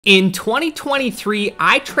In 2023,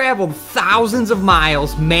 I traveled thousands of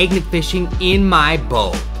miles magnet fishing in my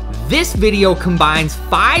boat. This video combines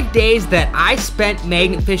 5 days that I spent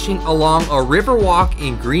magnet fishing along a river walk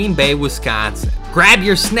in Green Bay, Wisconsin. Grab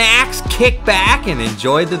your snacks, kick back, and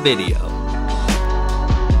enjoy the video.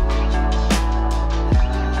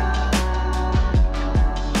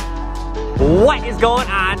 What is going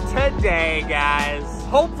on today, guys?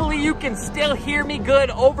 Hopefully you can still hear me good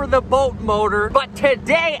over the boat motor. But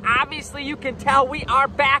today, obviously you can tell we are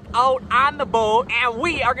back out on the boat and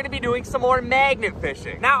we are gonna be doing some more magnet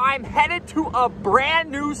fishing. Now I'm headed to a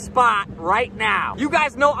brand new spot right now. You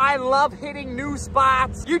guys know I love hitting new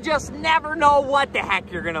spots. You just never know what the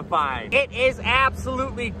heck you're gonna find. It is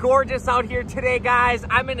absolutely gorgeous out here today, guys.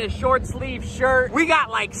 I'm in a short sleeve shirt. We got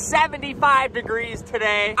like 75 degrees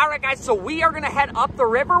today. All right, guys, so we are gonna head up the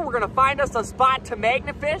river. We're gonna find us a spot to magnet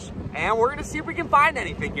fish, and we're gonna see if we can find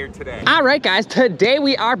anything here today. All right, guys, today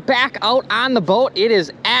we are back out on the boat. It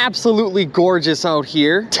is absolutely gorgeous out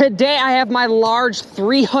here. Today I have my large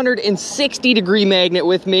 360 degree magnet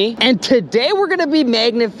with me, and today we're gonna be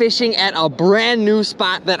magnet fishing at a brand new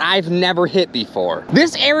spot that I've never hit before.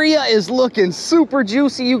 This area is looking super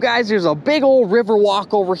juicy, you guys. There's a big old river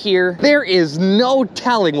walk over here. There is no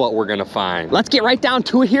telling what we're gonna find. Let's get right down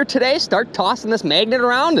to it here today, start tossing this magnet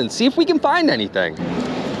around and see if we can find anything.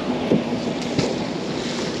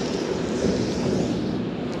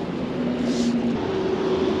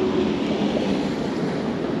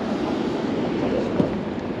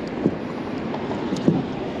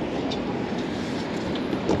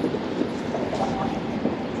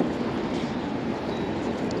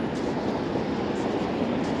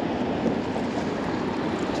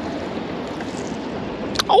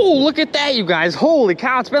 Oh, look at that, you guys. Holy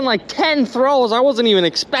cow, it's been like 10 throws. I wasn't even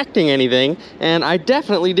expecting anything, and I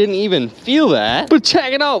definitely didn't even feel that. But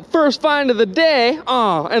check it out, first find of the day.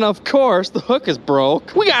 Oh, and of course, the hook is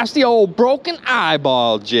broke. We got the old broken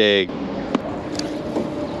eyeball jig.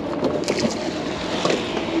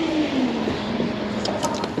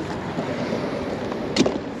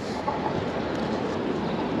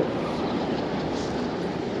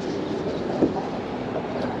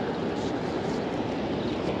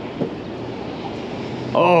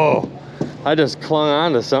 Oh, I just clung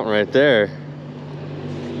on to something right there.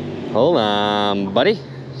 Hold on, buddy.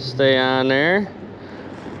 Stay on there.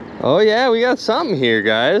 Oh yeah, we got something here,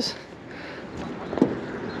 guys.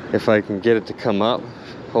 If I can get it to come up.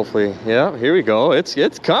 Hopefully, yeah, here we go.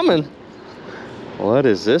 It's coming. What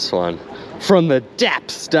is this one? From the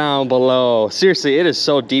depths down below. Seriously, it is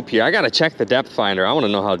so deep here. I gotta check the depth finder. I wanna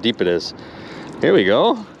know how deep it is. Here we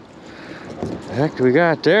go. The heck do we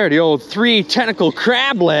got there? The old 3 tentacle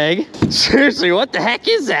crab leg. Seriously, what the heck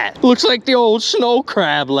is that? Looks like the old snow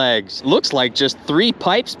crab legs. Looks like just 3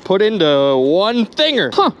 pipes put into one finger.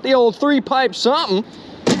 Huh, the old 3 pipe something.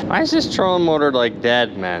 Why is this trolling motor like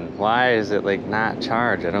dead, man? Why is it like not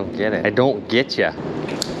charged? I don't get it. I don't get ya.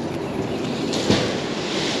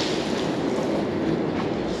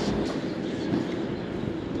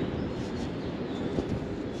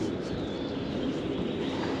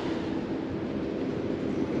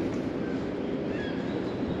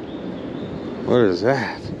 What is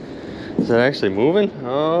that? Is that actually moving?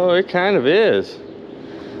 Oh, it kind of is.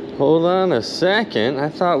 Hold on a second. I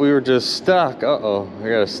thought we were just stuck. Uh-oh, I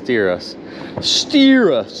gotta steer us.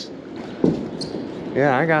 Steer us!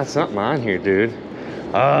 Yeah, I got something on here, dude.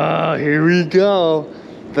 Ah, here we go.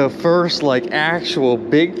 The first, like, actual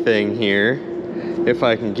big thing here. If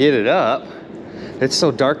I can get it up. It's so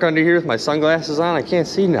dark under here with my sunglasses on, I can't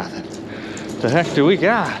see nothing. What the heck do we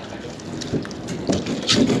got?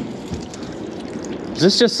 Is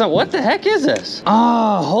this just some, what the heck is this?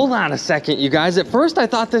 Oh, hold on a second, you guys. At first I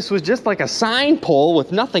thought this was just like a sign pole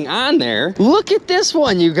with nothing on there. Look at this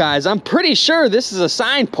one, you guys. I'm pretty sure this is a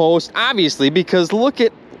signpost, obviously, because look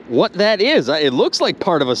at what that is. It looks like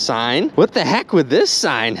part of a sign. What the heck would this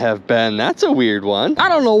sign have been? That's a weird one. I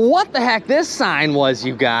don't know what the heck this sign was,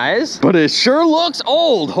 you guys, but it sure looks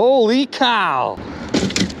old. Holy cow.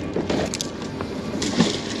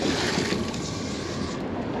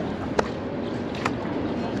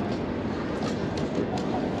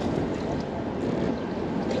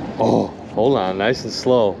 Oh, hold on, nice and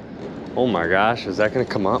slow. Oh my gosh, is that gonna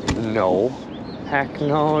come up? No. Heck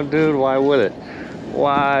no, dude, why would it?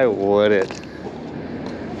 Why would it?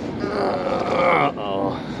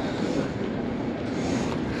 Uh-oh.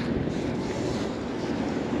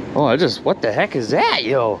 Oh, what the heck is that,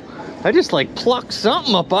 yo? I just like plucked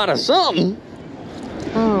something up out of something.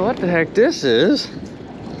 Oh, what the heck this is?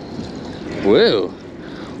 Whoa.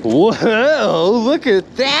 Whoa, look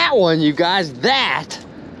at that one, you guys. That.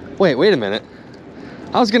 Wait a minute.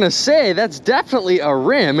 I was gonna say, that's definitely a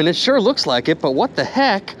rim, and it sure looks like it, but what the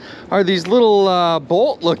heck are these little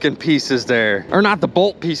bolt-looking pieces there? Or not the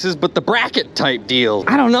bolt pieces, but the bracket type deal.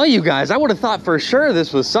 I don't know, you guys. I would have thought for sure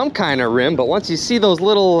this was some kind of rim, but once you see those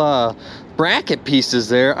little bracket pieces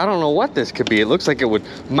there, I don't know what this could be. It looks like it would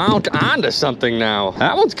mount onto something now.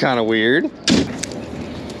 That one's kind of weird.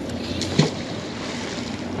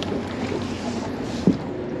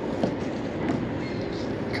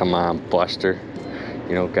 Come on, Buster.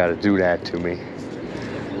 You don't gotta do that to me.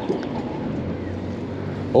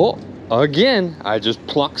 Oh, again, I just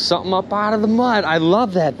plucked something up out of the mud. I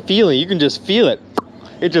love that feeling. You can just feel it.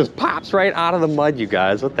 It just pops right out of the mud, you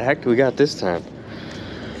guys. What the heck do we got this time?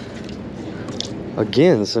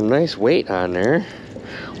 Again, some nice weight on there.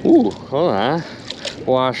 Ooh, hold on.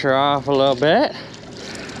 Wash her off a little bit.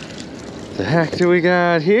 The heck do we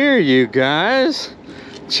got here, you guys?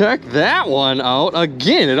 Check that one out.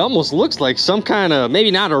 Again, it almost looks like some kind of,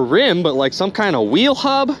 maybe not a rim, but like some kind of wheel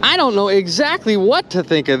hub. I don't know exactly what to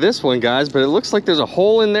think of this one, guys, but it looks like there's a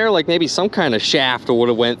hole in there, like maybe some kind of shaft would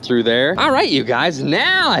have went through there. All right, you guys,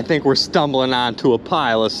 now I think we're stumbling onto a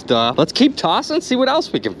pile of stuff. Let's keep tossing, see what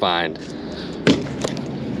else we can find.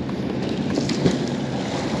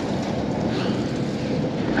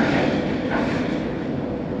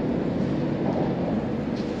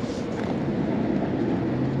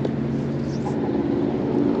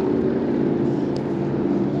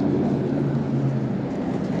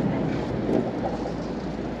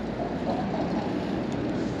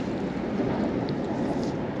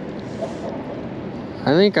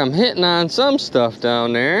 I think I'm hitting on some stuff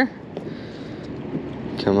down there.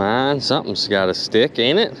 Come on, something's got to stick,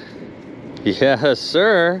 ain't it? Yes,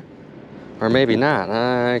 sir. Or maybe not.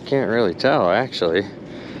 I can't really tell, actually.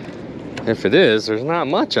 If it is, there's not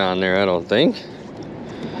much on there, I don't think.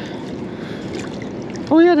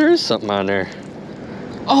 Oh yeah, there is something on there.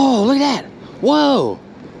 Oh, look at that. Whoa.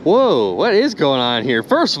 Whoa, what is going on here?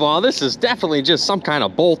 First of all, this is definitely just some kind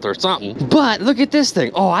of bolt or something. But look at this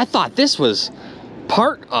thing. Oh, I thought this was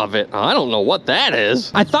part of it. I don't know what that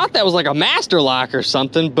is. I thought that was like a master lock or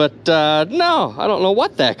something, but no, I don't know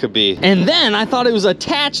what that could be. And then I thought it was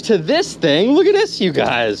attached to this thing. Look at this, you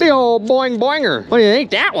guys. The old boing boinger. What do you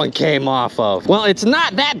think that one came off of? Well, it's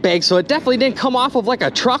not that big, so it definitely didn't come off of like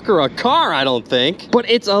a truck or a car, I don't think. But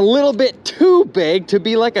it's a little bit too big to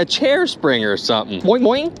be like a chair spring or something. Boing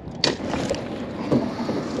boing.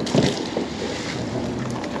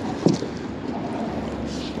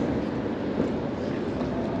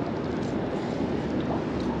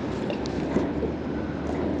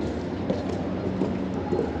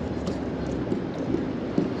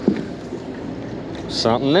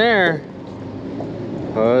 Something there.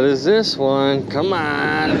 What is this one? Come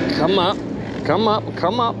on, come up, come up,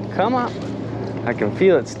 come up, come up. I can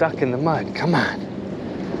feel it stuck in the mud. Come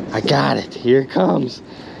on. I got it. Here it comes.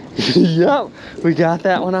 Yep, we got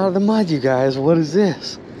that one out of the mud, you guys. What is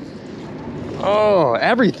this? Oh,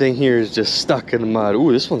 everything here is just stuck in the mud.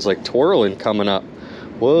 Ooh, this one's like twirling coming up.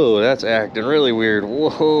 Whoa, that's acting really weird.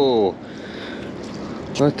 Whoa.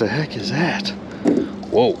 What the heck is that?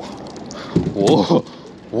 Whoa. Whoa,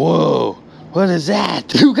 whoa, what is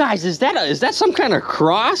that? You guys, is that some kind of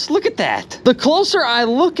cross? Look at that. The closer I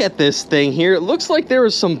look at this thing here, it looks like there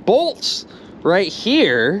was some bolts right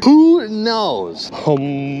here. Who knows?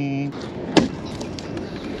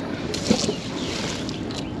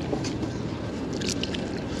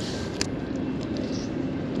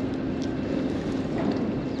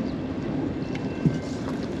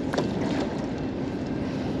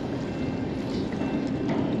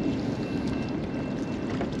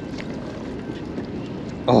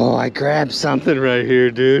 Oh, I grabbed something right here,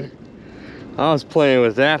 dude. I was playing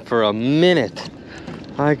with that for a minute.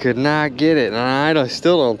 I could not get it, and I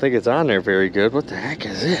still don't think it's on there very good. What the heck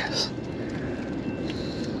is this?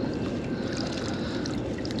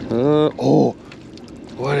 Oh,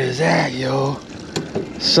 what is that, yo?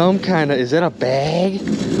 Some kind of, is that a bag?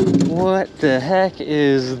 What the heck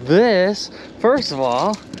is this? First of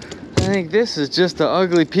all, I think this is just an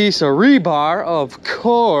ugly piece of rebar, of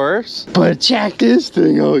course. But check this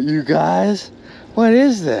thing out, you guys. What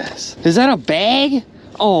is this? Is that a bag?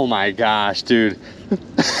 Oh my gosh, dude.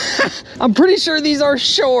 I'm pretty sure these are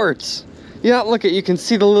shorts. Yeah, look at, you can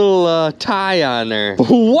see the little tie on there.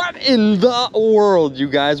 What in the world, you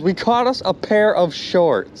guys? We caught us a pair of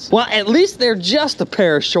shorts. Well, at least they're just a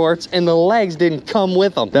pair of shorts and the legs didn't come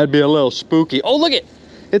with them. That'd be a little spooky. Oh, look at,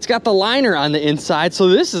 it's got the liner on the inside, so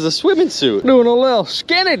this is a swimming suit. Doing a little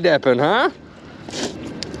skinny dipping, huh?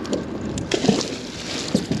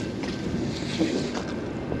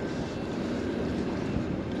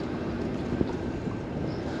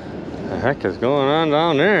 The heck is going on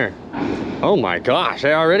down there? Oh my gosh,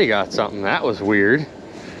 I already got something. That was weird.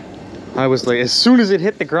 I was like, as soon as it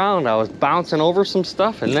hit the ground, I was bouncing over some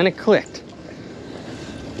stuff and then it clicked.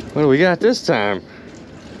 What do we got this time?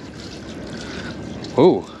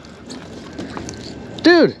 Oh.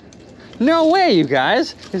 Dude, no way, you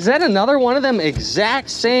guys. Is that another one of them exact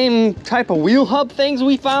same type of wheel hub things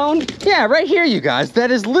we found? Yeah, right here, you guys.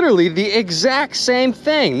 That is literally the exact same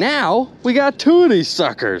thing. Now, we got two of these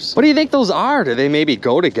suckers. What do you think those are? Do they maybe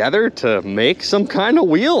go together to make some kind of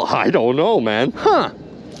wheel? I don't know, man. Huh.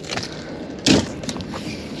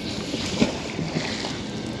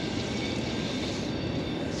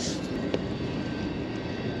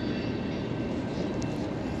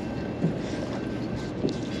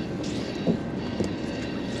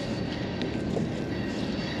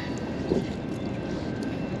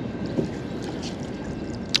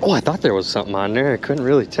 Oh, I thought there was something on there. I couldn't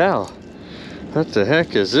really tell. What the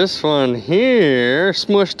heck is this one here?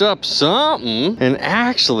 Smushed up something. And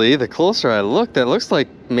actually, the closer I look, that looks like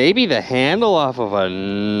maybe the handle off of a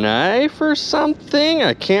knife or something.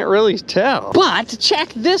 I can't really tell. But check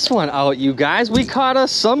this one out, you guys. We caught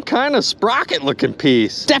us some kind of sprocket looking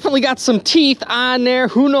piece. Definitely got some teeth on there.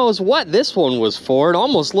 Who knows what this one was for? It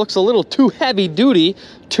almost looks a little too heavy duty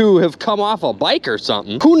to have come off a bike or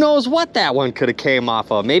something. Who knows what that one could have came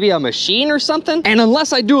off of? Maybe a machine or something? And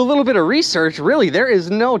unless I do a little bit of research, really, there is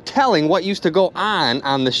no telling what used to go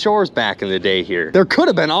on the shores back in the day here. There could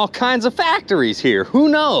have been all kinds of factories here. Who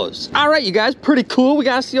knows? All right, you guys, pretty cool. We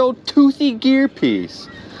got the old toothy gear piece.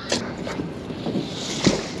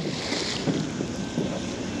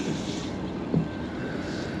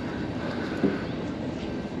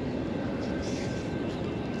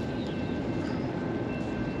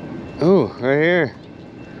 Oh, right here.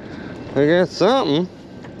 I got something.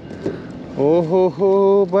 Oh, ho,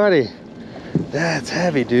 ho, buddy. That's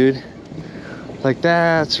heavy, dude. Like,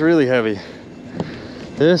 that's really heavy.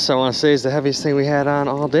 This, I want to say, is the heaviest thing we had on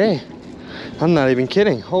all day. I'm not even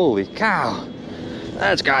kidding. Holy cow.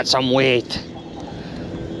 That's got some weight.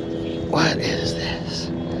 What is this?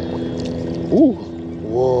 Ooh.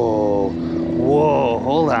 Whoa. Whoa.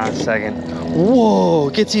 Hold on a second. Whoa.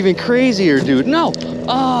 It gets even crazier, dude. No.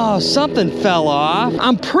 Oh, something fell off.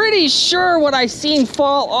 I'm pretty sure what I seen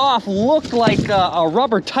fall off looked like a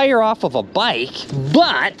rubber tire off of a bike.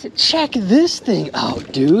 But check this thing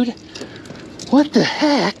out, dude. What the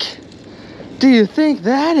heck do you think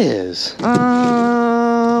that is?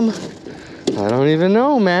 I don't even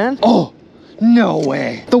know, man. Oh, no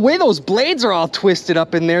way. The way those blades are all twisted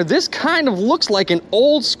up in there, this kind of looks like an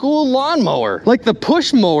old school lawnmower. Like the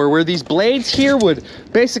push mower where these blades here would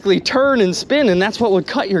basically turn and spin and that's what would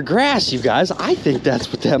cut your grass, you guys. I think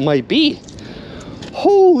that's what that might be.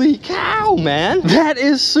 Holy cow, man. That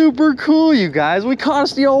is super cool, you guys. We caught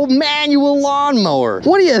us the old manual lawnmower.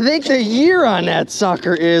 What do you think the year on that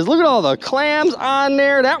sucker is? Look at all the clams on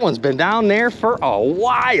there. That one's been down there for a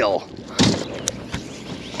while.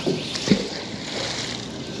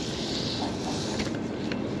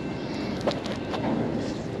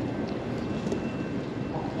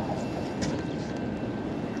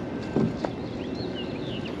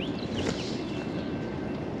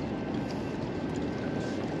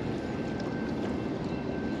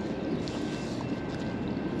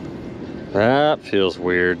 That feels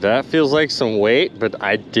weird. That feels like some weight, but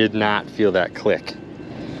I did not feel that click.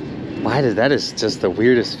 That is just the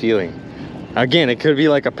weirdest feeling. Again, it could be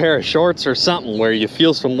like a pair of shorts or something where you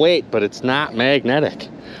feel some weight, but it's not magnetic.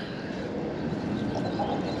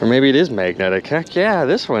 Or maybe it is magnetic. Heck yeah,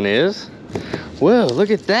 this one is. Whoa, look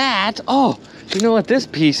at that. Oh, you know what this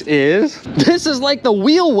piece is? This is like the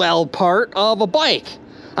wheel well part of a bike.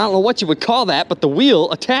 I don't know what you would call that, but the wheel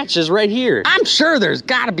attaches right here. I'm sure there's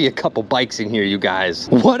gotta be a couple bikes in here, you guys.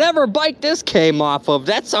 Whatever bike this came off of,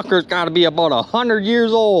 that sucker's gotta be about 100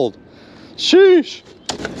 years old. Sheesh.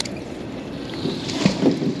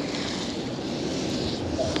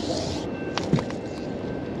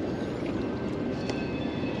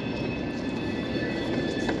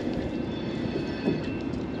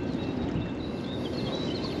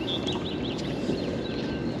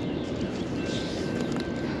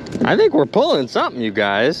 I think we're pulling something, you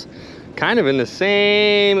guys. Kind of in the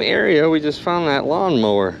same area we just found that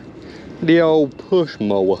lawnmower. The old push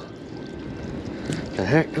mower. The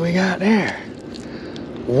heck do we got there?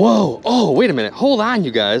 Whoa, oh, wait a minute. Hold on,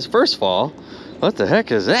 you guys. First of all, what the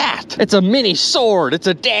heck is that? It's a mini sword. It's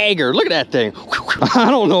a dagger. Look at that thing. I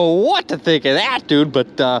don't know what to think of that, dude, but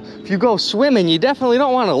if you go swimming, you definitely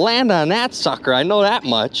don't want to land on that sucker. I know that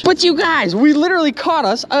much. But you guys, we literally caught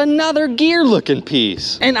us another gear-looking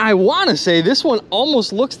piece. And I want to say this one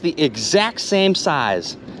almost looks the exact same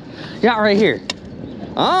size. Yeah, right here.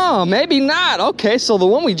 Oh, maybe not. Okay, so the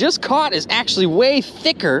one we just caught is actually way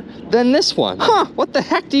thicker than this one. Huh, what the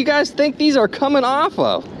heck do you guys think these are coming off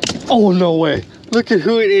of? Oh, no way. Look at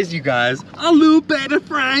who it is, you guys. A little baby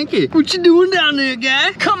Frankie. What you doing down there,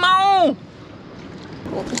 guy? Come on.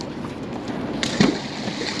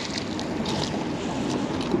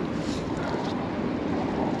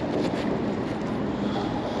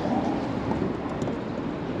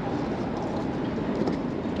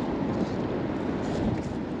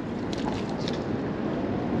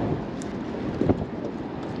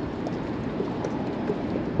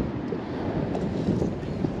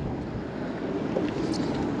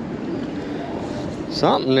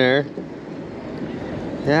 Something there.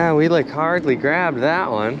 Yeah, we like hardly grabbed that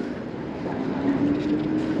one.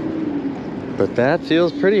 But that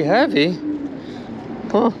feels pretty heavy.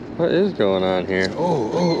 Huh, what is going on here?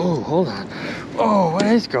 Oh, hold on. Oh, what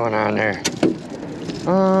is going on there?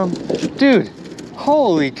 Dude,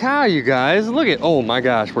 holy cow, you guys. Look at, oh my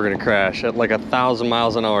gosh, we're gonna crash at like 1,000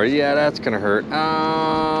 miles an hour. Yeah, that's gonna hurt.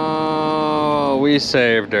 Oh, we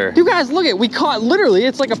saved her. You guys, look at, we caught literally,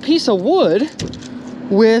 it's like a piece of wood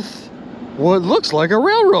with what looks like a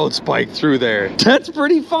railroad spike through there. That's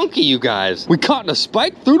pretty funky, you guys. We caught a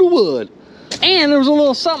spike through the wood. And there was a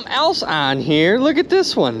little something else on here. Look at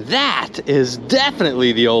this one. That is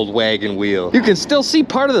definitely the old wagon wheel. You can still see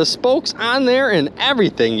part of the spokes on there and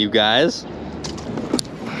everything, you guys.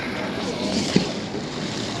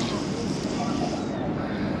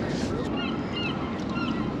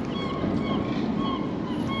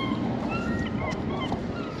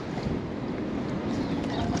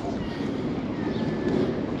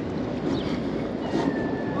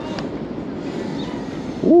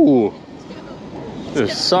 Ooh,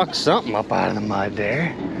 just sucked something up out of the mud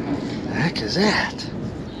there. The heck is that?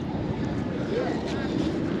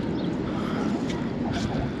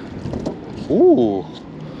 Ooh,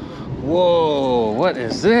 whoa, what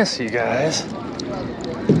is this, you guys?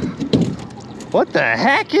 What the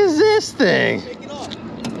heck is this thing?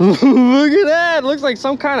 Look at that, looks like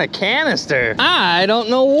some kind of canister. I don't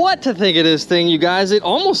know what to think of this thing, you guys. It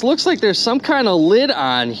almost looks like there's some kind of lid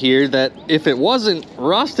on here that if it wasn't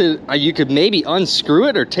rusted, you could maybe unscrew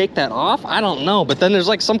it or take that off. I don't know, but then there's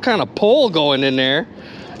like some kind of pole going in there.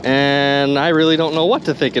 And I really don't know what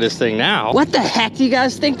to think of this thing now. What the heck do you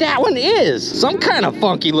guys think that one is? Some kind of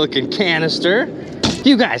funky looking canister.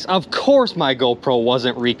 You guys, of course my GoPro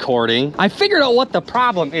wasn't recording. I figured out what the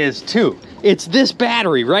problem is too. It's this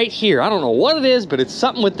battery right here. I don't know what it is, but it's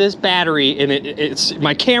something with this battery, and it's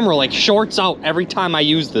my camera like shorts out every time I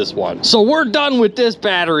use this one. So we're done with this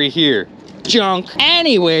battery here. Junk.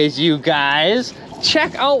 Anyways, you guys,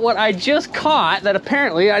 check out what I just caught that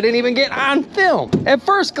apparently I didn't even get on film. At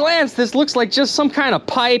first glance, this looks like just some kind of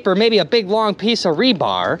pipe or maybe a big long piece of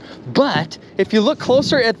rebar, but if you look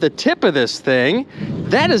closer at the tip of this thing,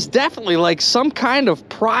 that is definitely like some kind of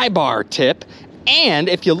pry bar tip. And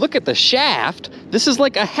if you look at the shaft, this is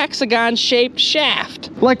like a hexagon shaped shaft.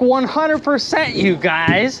 Like 100%, you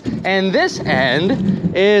guys. And this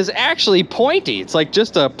end is actually pointy. It's like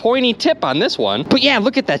just a pointy tip on this one. But yeah,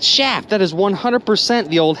 look at that shaft. That is 100%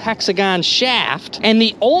 the old hexagon shaft. And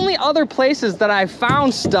the only other places that I've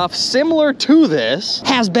found stuff similar to this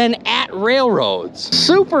has been at railroads.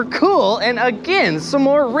 Super cool. And again, some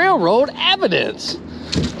more railroad evidence.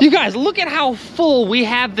 You guys, look at how full we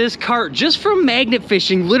have this cart just from magnet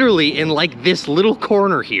fishing, literally in like this little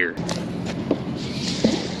corner here.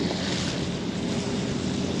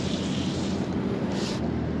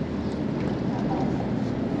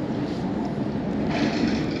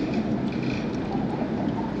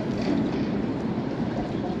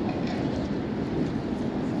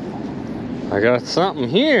 I got something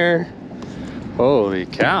here. Holy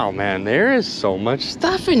cow, man, there is so much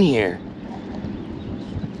stuff in here.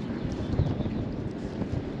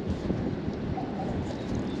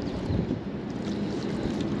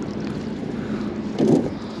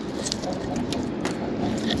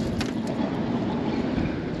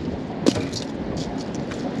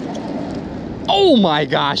 Oh my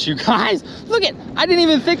gosh, you guys, look at, I didn't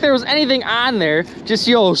even think there was anything on there. Just,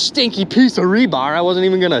 yo, stinky piece of rebar. I wasn't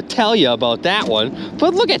even gonna tell you about that one.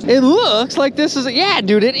 But look at, it looks like this is, yeah,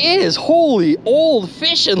 dude, it is. Holy old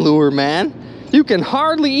fishing lure, man. You can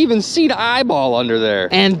hardly even see the eyeball under there.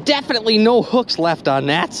 And definitely no hooks left on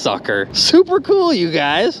that sucker. Super cool, you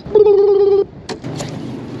guys.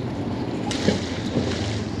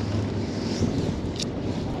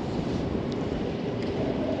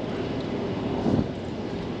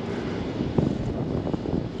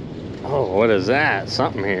 Oh, what is that?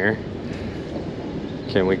 Something here.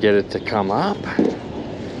 Can we get it to come up?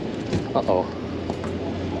 Uh-oh.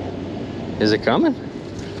 Is it coming?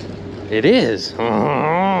 It is.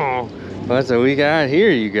 Oh, what's what we got here,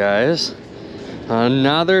 you guys?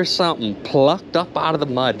 Another something plucked up out of the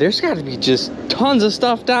mud. There's got to be just tons of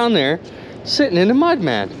stuff down there sitting in the mud,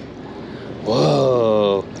 man.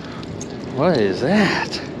 Whoa. What is that?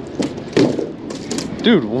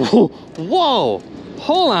 Dude, whoa. Whoa.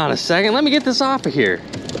 Hold on a second. Let me get this off of here.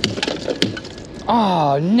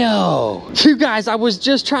 Oh, no. You guys, I was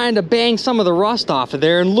just trying to bang some of the rust off of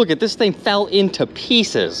there, and look at this thing fell into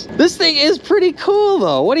pieces. This thing is pretty cool,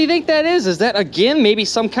 though. What do you think that is? Is that, again, maybe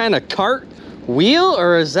some kind of cart wheel,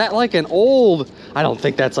 or is that like an old... I don't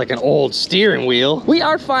think that's like an old steering wheel. We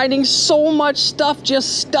are finding so much stuff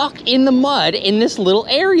just stuck in the mud in this little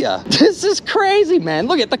area. This is crazy, man.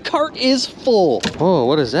 Look at the cart is full. Oh,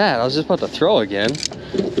 what is that? I was just about to throw again.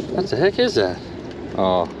 What the heck is that?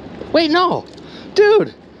 Oh, wait, no.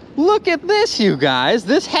 Dude, look at this, you guys.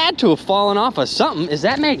 This had to have fallen off of something. Is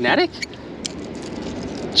that magnetic?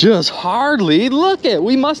 Just hardly. Look it.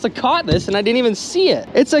 We must have caught this and I didn't even see it.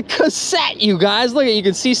 It's a cassette, you guys. Look at, you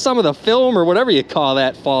can see some of the film or whatever you call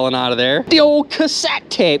that falling out of there. The old cassette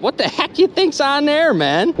tape. What the heck you think's on there,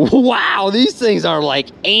 man? Wow, these things are like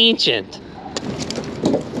ancient.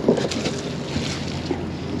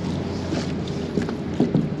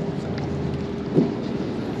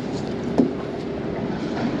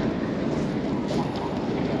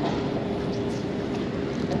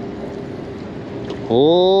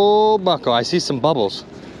 Oh, bucko, I see some bubbles.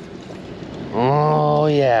 Oh,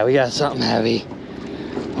 yeah, we got something heavy.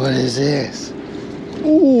 What is this?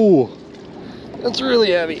 Ooh, that's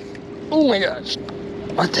really heavy. Oh my gosh.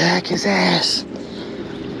 What the heck is this?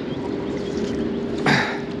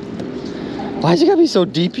 Why's it gotta be so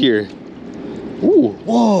deep here? Ooh,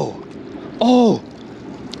 whoa.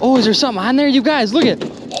 Oh, is there something on there? You guys, look at,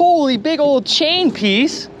 holy big old chain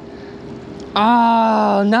piece.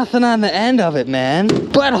 Oh, nothing on the end of it, man.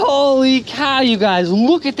 But holy cow, you guys,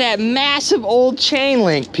 look at that massive old chain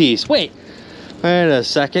link piece. Wait a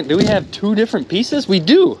second. Do we have two different pieces? We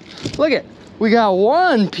do. Look at, we got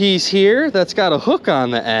one piece here that's got a hook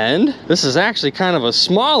on the end. This is actually kind of a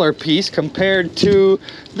smaller piece compared to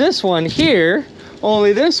this one here.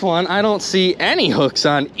 Only this one, I don't see any hooks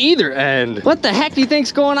on either end. What the heck do you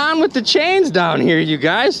think's going on with the chains down here, you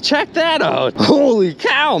guys? Check that out. Holy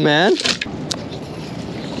cow, man.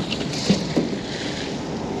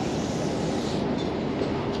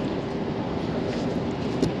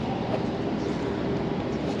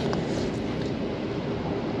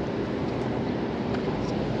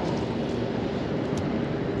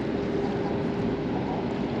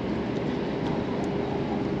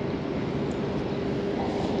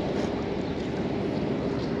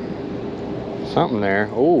 Something there.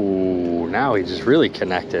 Oh, now he just really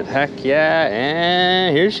connected. Heck yeah,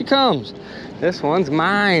 and here she comes. This one's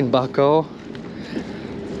mine, bucko.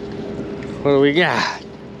 What do we got?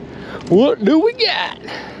 What do we got?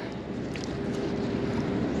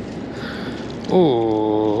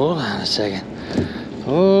 Oh, hold on a second.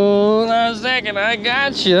 Hold on a second, I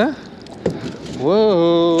got you.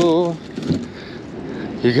 Whoa.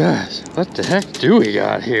 You guys, what the heck do we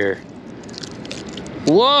got here?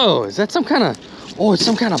 Whoa, is that some kind of, oh, it's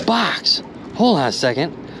some kind of box. Hold on a second.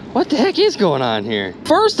 What the heck is going on here?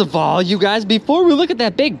 First of all, you guys, before we look at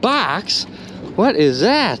that big box, what is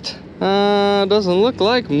that? Doesn't look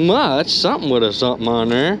like much. Something with a something on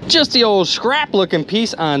there. Just the old scrap looking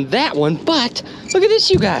piece on that one, but look at this,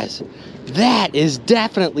 you guys. That is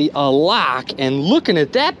definitely a lock, and looking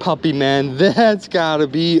at that puppy, man, that's gotta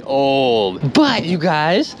be old. But you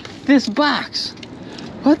guys, this box,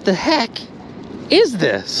 what the heck is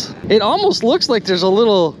this? It almost looks like there's a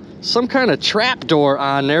little, some kind of trap door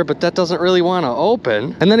on there, but that doesn't really want to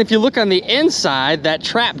open. And then if you look on the inside, that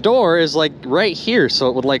trap door is like right here, so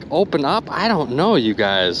it would like open up. I don't know, you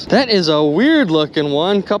guys. That is a weird looking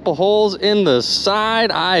one. Couple holes in the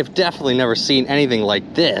side. I've definitely never seen anything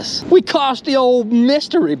like this. We caught the old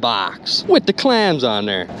mystery box with the clams on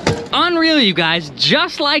there. Unreal, you guys.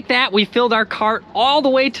 Just like that, we filled our cart all the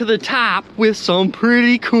way to the top with some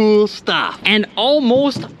pretty cool stuff. And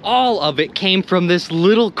almost all of it came from this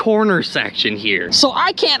little corner section here. So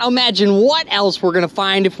I can't imagine what else we're gonna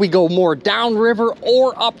find if we go more downriver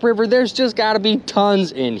or upriver. There's just gotta be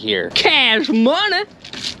tons in here. Cash money.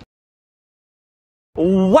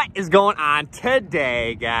 What is going on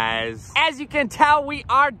today, guys? As you can tell, we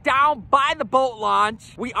are down by the boat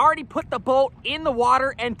launch. We already put the boat in the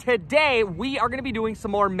water, and today we are gonna be doing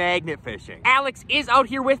some more magnet fishing. Alex is out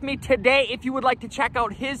here with me today. If you would like to check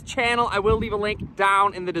out his channel, I will leave a link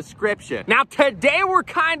down in the description. Now, today we're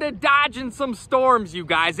kind of dodging some storms, you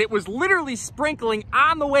guys. It was literally sprinkling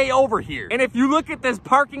on the way over here. And if you look at this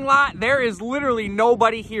parking lot, there is literally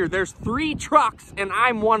nobody here. There's 3 trucks, and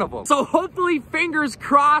I'm one of them. So hopefully, fingers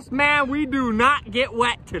crossed, man, we do not get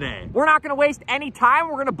wet today. We're not gonna waste any time.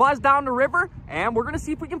 We're gonna buzz down the river and we're gonna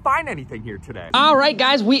see if we can find anything here today. All right,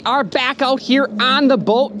 guys, we are back out here on the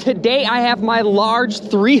boat. Today, I have my large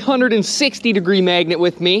 360-degree magnet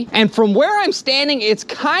with me. And from where I'm standing, it's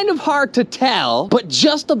kind of hard to tell, but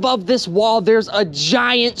just above this wall, there's a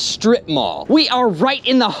giant strip mall. We are right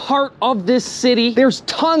in the heart of this city. There's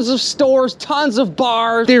tons of stores, tons of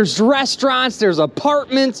bars, there's restaurants, there's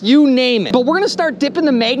apartments, you name it. But we're gonna start dipping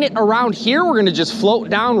the magnet around here. We're gonna just float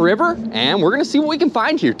down river and we're gonna see what we can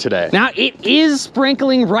find here today. Now, it is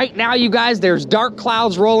sprinkling right now, you guys. There's dark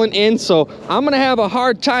clouds rolling in, so I'm gonna have a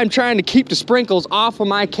hard time trying to keep the sprinkles off of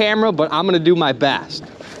my camera, but I'm gonna do my best.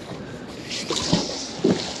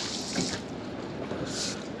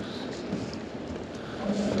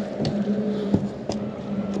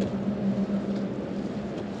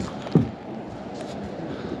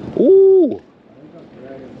 Ooh.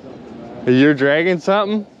 You're dragging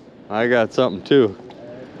something? I got something too.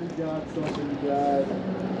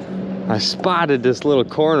 I spotted this little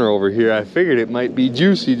corner over here. I figured it might be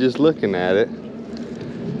juicy just looking at it.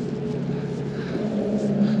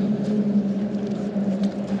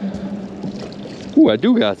 Ooh, I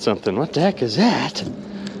do got something. What the heck is that?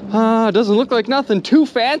 Doesn't look like nothing too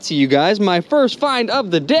fancy, you guys. My first find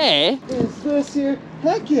of the day. Is this here?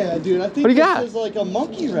 Heck yeah, dude. I think this is like a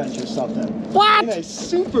monkey wrench or something. What? And a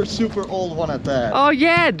super, super old one at that. Oh,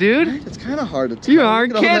 yeah, dude. It's kind of hard to tell. You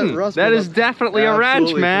aren't kidding. That is definitely a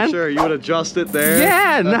wrench, man. For sure. You would adjust it there.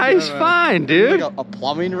 Yeah, nice find, dude. Like a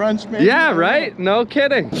plumbing wrench, maybe? Yeah, right? No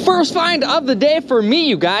kidding. First find of the day for me,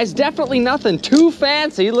 you guys. Definitely nothing too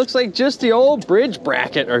fancy. Looks like just the old bridge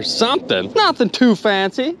bracket or something. Nothing too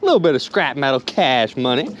fancy. A little bit of scrap metal cash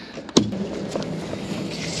money.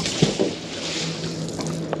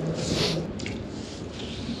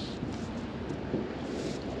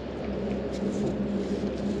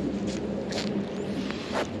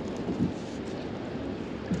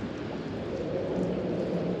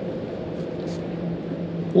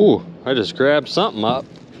 Ooh, I just grabbed something up.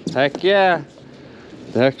 Heck yeah.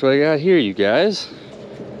 The heck do I got here, you guys?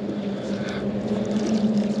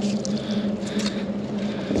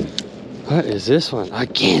 What is this one?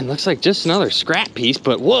 Again, looks like just another scrap piece,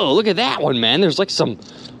 but whoa, look at that one, man. There's like some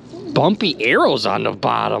bumpy arrows on the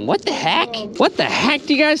bottom. What the heck? What the heck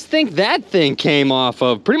do you guys think that thing came off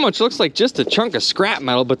of? Pretty much looks like just a chunk of scrap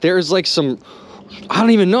metal, but there's like some, I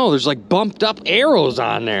don't even know, there's like bumped up arrows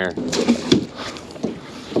on there.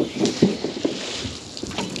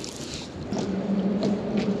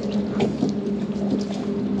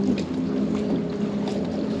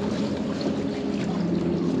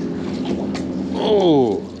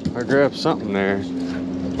 Oh, I grabbed something there.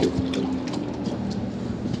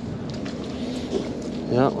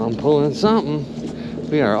 Yep, I'm pulling something.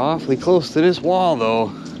 We are awfully close to this wall, though.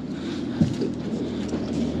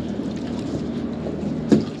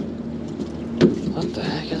 What the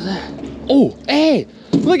heck is that? Oh, hey,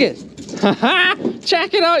 look at it.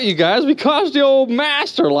 Check it out, you guys. We caused the old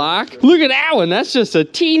master lock. Look at that one. That's just a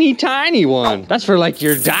teeny tiny one. That's for like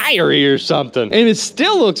your diary or something. And it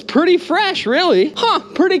still looks pretty fresh, really. Huh,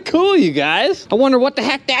 pretty cool, you guys. I wonder what the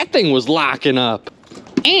heck that thing was locking up.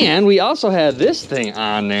 And we also had this thing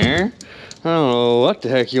on there. I don't know what the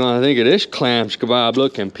heck you want to think of this clam kebab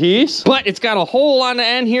looking piece. But it's got a hole on the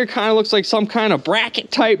end here. Kind of looks like some kind of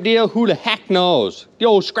bracket type deal. Who the heck knows? The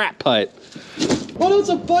old scrap pipe. Oh, it's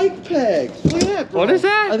a bike peg. Look at that, bro. What is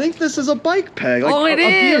that? I think this is a bike peg. Like oh, it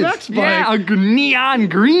is. BMX bike. Yeah, a neon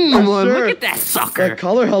green one. Sure. Look at that sucker. That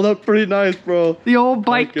color held up pretty nice, bro. The old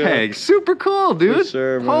bike peg. Super cool, dude. For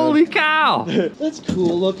sure, man. Holy cow. That's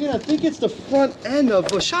cool looking. I think it's the front end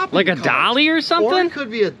of a shopping Like a cart. dolly or something? Or it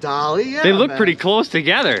could be a dolly, yeah. They look man. pretty close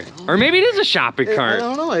together. Or maybe it is a shopping I cart.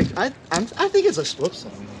 don't know. I think it's a slip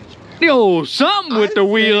sign. Yo, something with the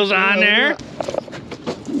wheels on there.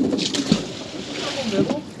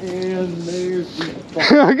 And there's the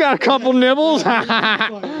I got a couple nibbles.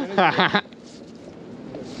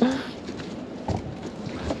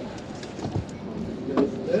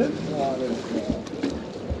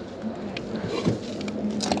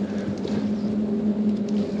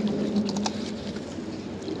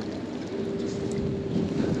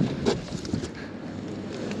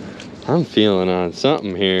 I'm feeling on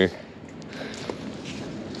something here.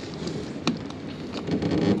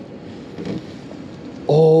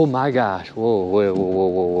 Oh my gosh. Whoa, whoa, whoa, whoa,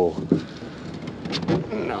 whoa,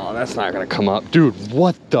 whoa. No, that's not gonna come up. Dude,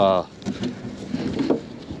 what the?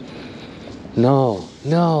 No,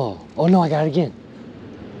 no. Oh no, I got it again.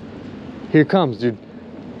 Here it comes, dude.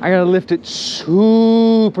 I gotta lift it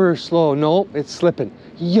super slow. Nope, it's slipping.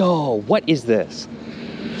 Yo, what is this?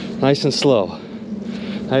 Nice and slow.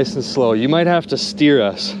 Nice and slow. You might have to steer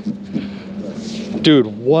us. Dude,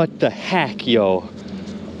 what the heck, yo?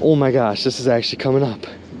 Oh my gosh, this is actually coming up.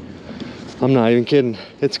 I'm not even kidding.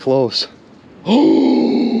 It's close.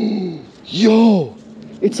 Oh, yo,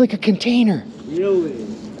 it's like a container. Really?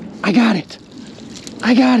 I got it.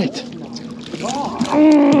 I got it.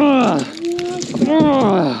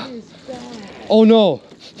 Oh no.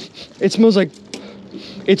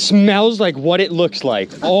 It smells like what it looks like.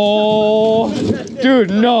 Oh,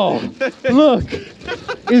 dude, no. Look.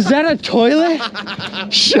 Is that a toilet?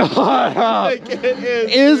 Shut up. It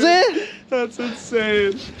is. Is it? That's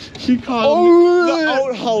insane. He called me the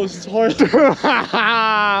outhouse toilet.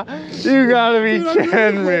 You gotta be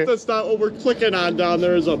kidding me. That's not what we're clicking on down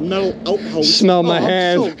there is a metal outhouse. Smell my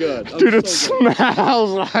hand. So good. Dude, it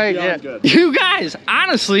smells like it. Good. You guys,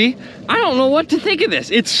 honestly, I don't know what to think of this.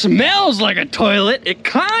 It smells like a toilet. It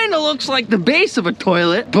kind of looks like the base of a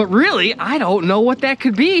toilet, but really, I don't know what that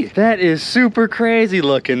could be. That is super crazy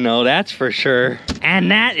looking though, that's for sure.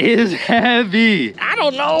 And that is heavy. I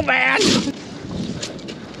don't know, man.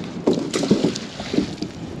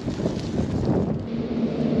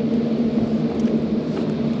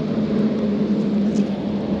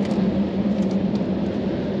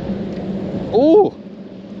 Ooh,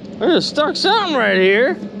 I just stuck something right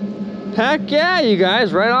here. Heck yeah, you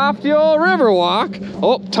guys, right off the old Riverwalk.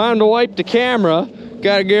 Oh, time to wipe the camera.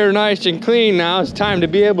 Gotta get her nice and clean now. It's time to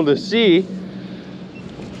be able to see.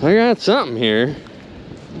 I got something here.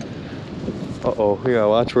 Uh-oh, we gotta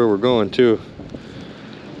watch where we're going too.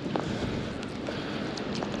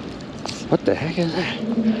 What the heck is that?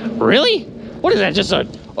 Really? What is that, just a,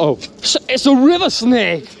 oh, it's a river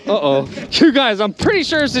snake. Uh-oh. You guys, I'm pretty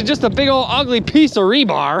sure it's just a big old ugly piece of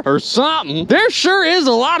rebar or something. There sure is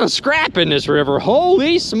a lot of scrap in this river.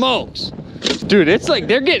 Holy smokes. Dude, it's like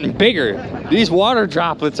they're getting bigger. These water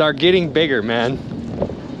droplets are getting bigger, man.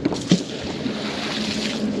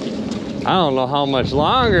 I don't know how much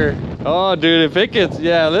longer. Oh, dude, if it gets,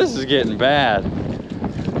 yeah, this is getting bad.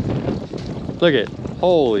 Look at,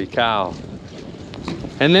 holy cow.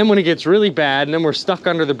 And then when it gets really bad, and then we're stuck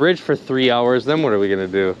under the bridge for 3 hours, then what are we gonna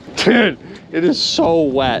do? Dude, it is so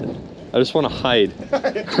wet. I just wanna hide.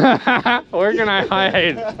 Where can I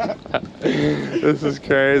hide? This is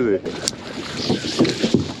crazy.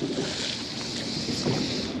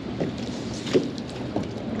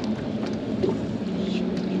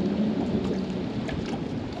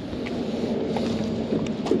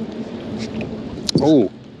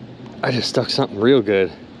 Oh, I just stuck something real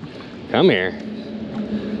good. Come here.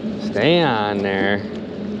 Stay on there.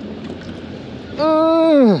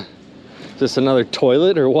 Is this another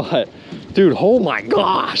toilet or what? Dude, oh my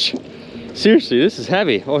gosh. Seriously, this is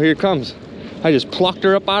heavy. Oh, here it comes. I just plucked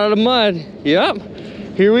her up out of the mud. Yep,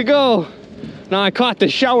 here we go. Now I caught the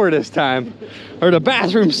shower this time. Or the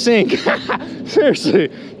bathroom sink. Seriously,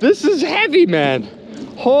 this is heavy, man.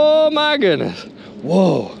 Oh my goodness.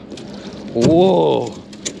 Whoa. Whoa.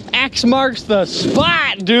 X marks the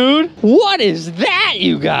spot, dude. What is that,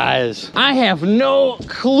 you guys? I have no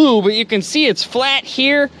clue, but you can see it's flat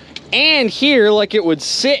here and here, like it would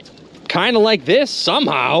sit kind of like this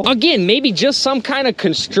somehow. Again, maybe just some kind of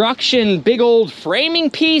construction, big old framing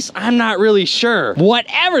piece. I'm not really sure.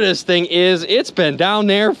 Whatever this thing is, it's been down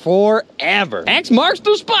there forever. X marks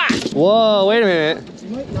the spot. Whoa, wait a minute. You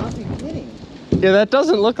might not be kidding. Yeah, that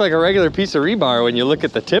doesn't look like a regular piece of rebar when you look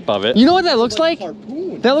at the tip of it. You know what that looks like?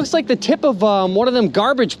 Harpoon. That looks like the tip of one of them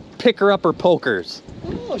garbage picker-upper pokers.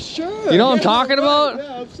 Oh, sure. You know what I'm talking about?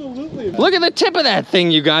 Yeah, absolutely. Look at the tip of that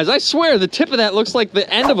thing, you guys. I swear, the tip of that looks like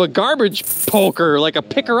the end of a garbage poker, like a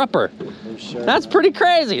picker-upper. For sure. That's pretty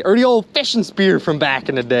crazy. Or the old fishing spear from back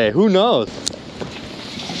in the day. Who knows?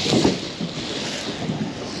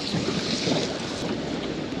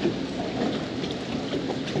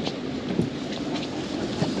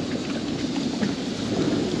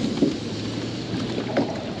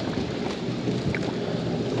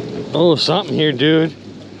 Oh, something here, dude.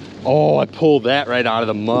 Oh, I pulled that right out of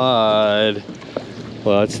the mud.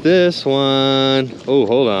 What's this one? Oh,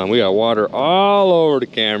 hold on. We got water all over the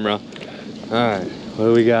camera. All right, what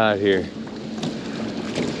do we got here?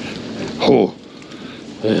 Oh,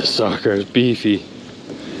 this sucker is beefy.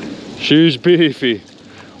 She's beefy.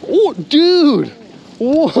 Oh, dude.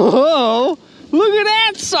 Whoa. Look at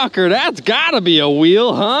that sucker. That's gotta be a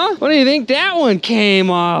wheel, huh? What do you think that one came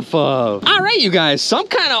off of? All right, you guys, some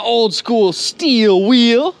kind of old school steel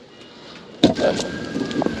wheel.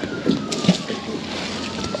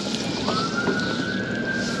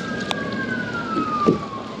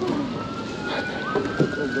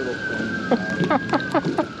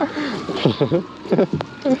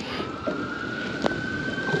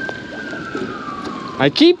 I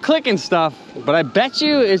keep clicking stuff, but I bet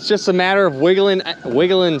you it's just a matter of wiggling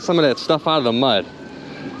some of that stuff out of the mud.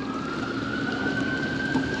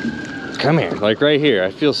 Come here, like right here. I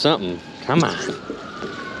feel something. Come on.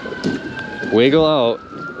 Wiggle out.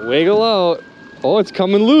 Wiggle out. Oh, it's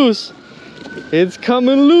coming loose. It's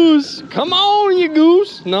coming loose. Come on, you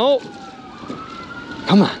goose. No.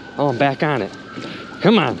 Come on. Oh, I'm back on it.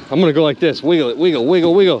 Come on. I'm gonna go like this. Wiggle it, wiggle,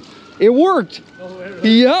 wiggle, wiggle. It worked.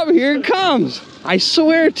 Yup, here it comes. I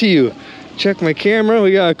swear to you. Check my camera.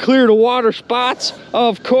 We gotta clear the water spots,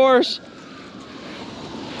 of course.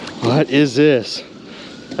 What is this?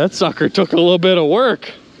 That sucker took a little bit of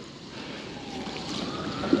work.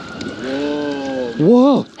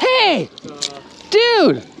 Whoa. Hey!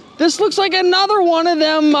 Dude! This looks like another one of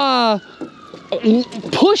them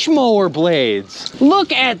push mower blades.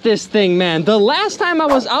 Look at this thing, man. The last time I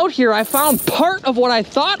was out here, I found part of what I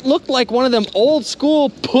thought looked like one of them old school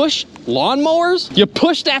push lawnmowers. You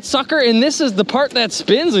push that sucker and this is the part that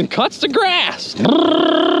spins and cuts the grass.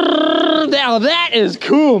 Now that is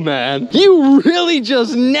cool, man. You really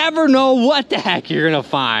just never know what the heck you're gonna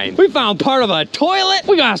find. We found part of a toilet.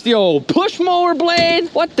 We got the old push mower blade.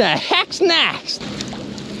 What the heck's next?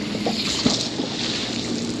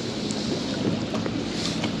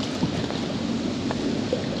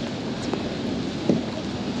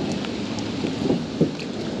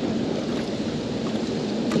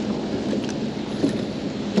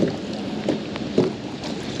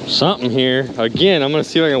 Something here. Again, I'm gonna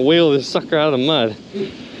see if I can wiggle this sucker out of the mud.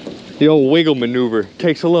 The old wiggle maneuver.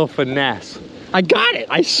 Takes a little finesse. I got it.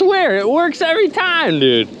 I swear, it works every time,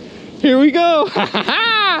 dude. Here we go. Ha ha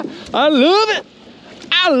ha! I love it.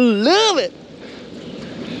 I love it.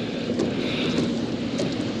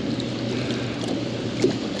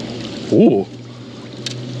 Ooh.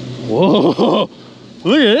 Whoa.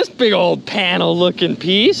 Look at this big old panel looking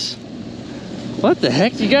piece. What the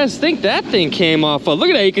heck do you guys think that thing came off of? Look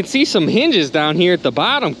at that, you can see some hinges down here at the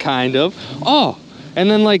bottom, kind of. Oh, and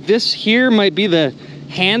then like this here might be the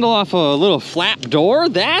handle off a little flap door.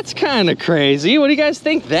 That's kind of crazy. What do you guys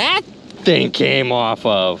think that thing came off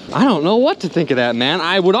of? I don't know what to think of that, man.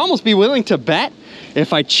 I would almost be willing to bet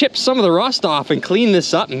if I chip some of the rust off and clean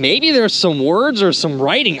this up, maybe there's some words or some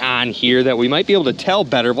writing on here that we might be able to tell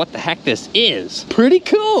better what the heck this is. Pretty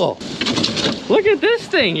cool. Look at this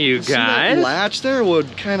thing, you guys. See that latch there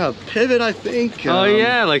would kind of pivot, I think. Oh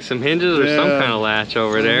yeah, like some hinges or some kind of latch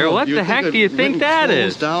over there. What the heck do you think that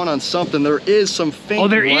is? Down on something. There is some faint. Oh,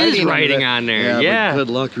 there is writing on there. Yeah. Good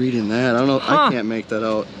luck reading that. I don't know. I can't make that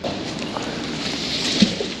out.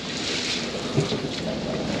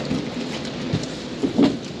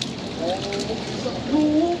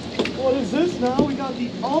 What is this now? We got the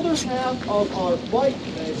other half of our bike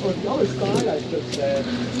base, or the other side, I should say.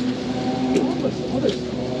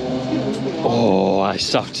 Oh, I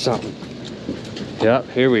sucked something. Yep,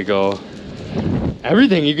 here we go.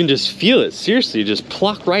 Everything, you can just feel it. Seriously, just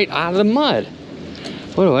pluck right out of the mud.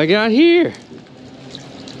 What do I got here?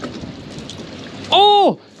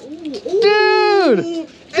 Oh, dude!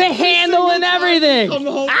 The handle and everything.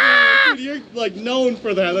 Ah! Dude, you're like known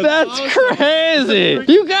for that. That's awesome. Crazy.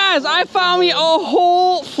 You guys, I found me a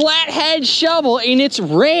whole flathead shovel, and it's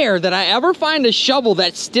rare that I ever find a shovel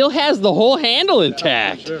that still has the whole handle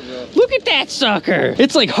intact. Yeah, sure, look at that sucker.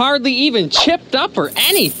 It's like hardly even chipped up or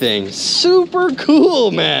anything. Super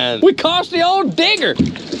cool, man. We cost the old digger.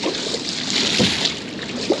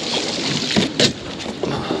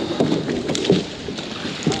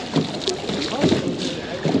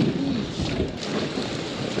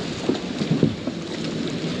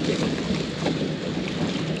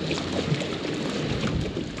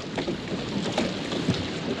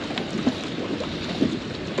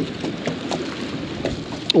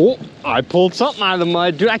 Oh, I pulled something out of the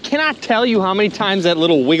mud. Dude, I cannot tell you how many times that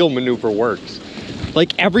little wiggle maneuver works.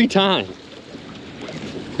 Like every time.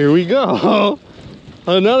 Here we go.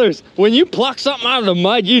 Another, when you pluck something out of the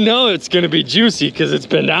mud, you know it's gonna be juicy because it's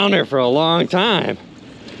been down there for a long time.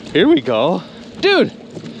 Here we go. Dude,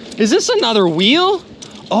 is this another wheel?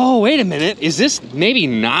 Oh, wait a minute. Is this maybe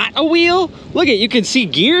not a wheel? Look at, you can see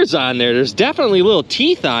gears on there. There's definitely little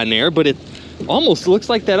teeth on there, but it, almost looks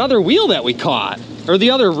like that other wheel that we caught. Or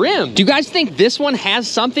the other rim. Do you guys think this one has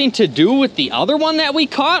something to do with the other one that we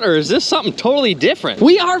caught? Or is this something totally different?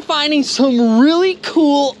 We are finding some really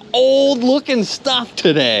cool old looking stuff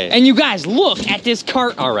today. And you guys, look at this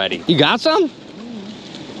cart already. You got some?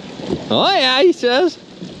 Oh yeah, he says.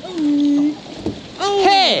 Oh,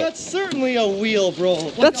 hey! That's certainly a wheel,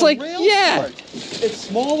 bro. That's like, yeah. Cart. It's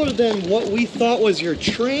smaller than what we thought was your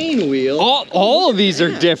train wheel. All of these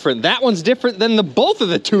are different. That one's different than both of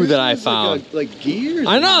the two that I found. Like gears.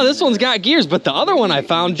 I know, this one's got gears, but the other one I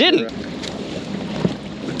found didn't.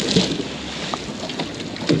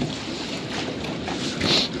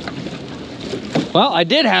 Well, I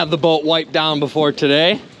did have the boat wiped down before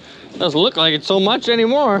today. Doesn't look like it so much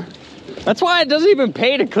anymore. That's why it doesn't even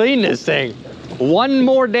pay to clean this thing. One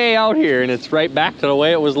more day out here and it's right back to the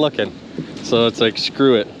way it was looking. So it's like,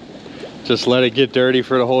 screw it. Just let it get dirty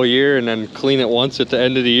for the whole year and then clean it once at the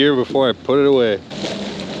end of the year before I put it away.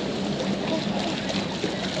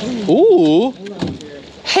 Ooh.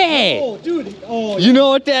 Hey. Oh, dude. Oh, you know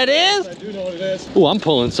what that is? I do know what it is. Ooh, I'm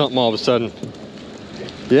pulling something all of a sudden.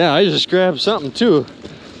 Yeah, I just grabbed something too.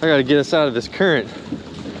 I gotta get us out of this current.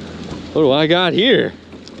 What do I got here?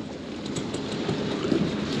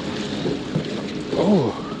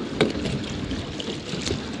 Oh.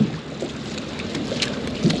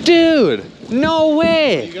 Dude, no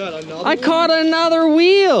way. You got another I caught another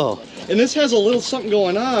wheel. And this has a little something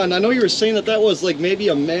going on. I know you were saying that was like maybe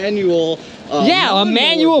a manual. Yeah, a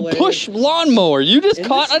manual blade. push lawnmower. You just And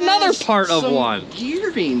caught this another has part of some one.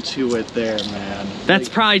 Gearing to it there, man. That's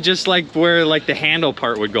like, probably just like where like the handle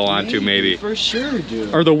part would go onto, maybe. For sure,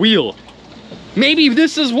 dude. Or the wheel. Maybe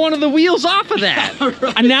this is one of the wheels off of that.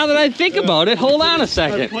 Right. And now that I think about it, hold on a I'm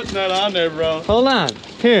second. putting that on there, bro. Hold on.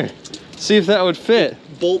 Here. See if that would fit.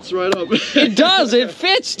 Bolts right up. It does. It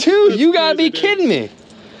fits too. That's You gotta be crazy, kidding me.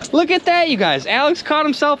 Look at that, you guys. Alex caught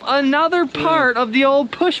himself another part of the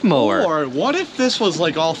old push mower. Or what if this was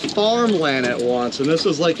like all farmland at once and this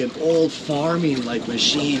was like an old farming like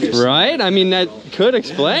machine or something? Right? I mean, that could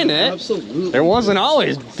explain it. Absolutely. There wasn't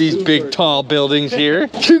always these big, tall buildings here.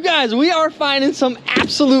 You guys, we are finding some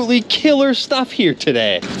absolutely killer stuff here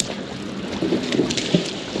today.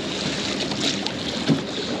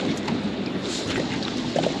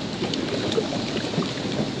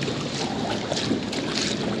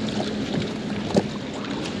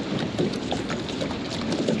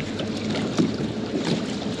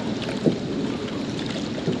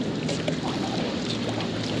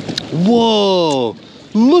 Whoa,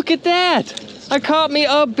 look at that. I caught me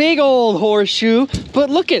a big old horseshoe, but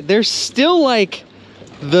look at, there's still like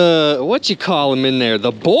the, what you call them in there,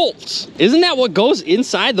 the bolts. Isn't that what goes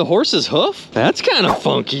inside the horse's hoof? That's kind of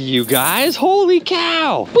funky, you guys. Holy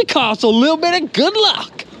cow. We caught us a little bit of good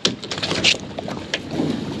luck.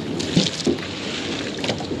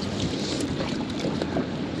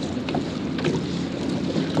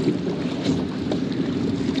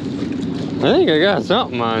 I think I got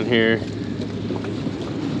something on here.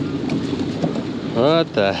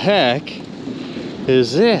 What the heck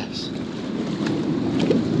is this?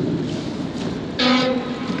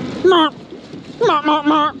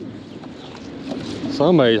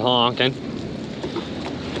 Somebody's honking.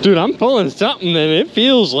 Dude, I'm pulling something and it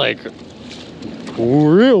feels like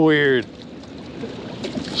real weird.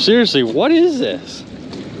 Seriously, what is this?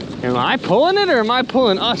 Am I pulling it or am I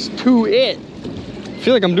pulling us to it? I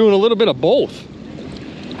feel like I'm doing a little bit of both.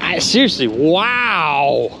 Seriously,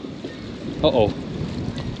 wow. Uh-oh.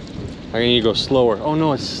 I need to go slower. Oh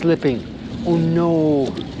no, it's slipping. Oh no.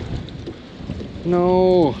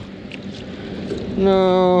 No.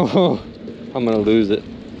 No. I'm gonna lose it.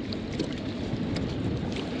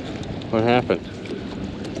 What happened?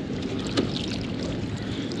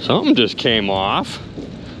 Something just came off.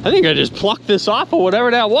 I think I just plucked this off or whatever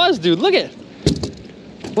that was, dude. Look at.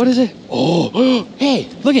 What is it? Oh, hey,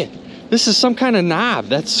 look at. This is some kind of knob.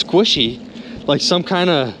 That's squishy. Like some kind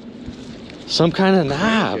of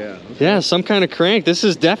knob. Yeah, some kind of crank. This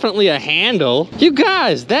is definitely a handle. You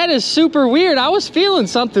guys, that is super weird. I was feeling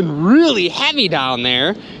something really heavy down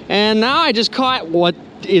there, and now I just caught what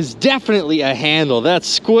is definitely a handle.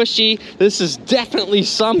 That's squishy. This is definitely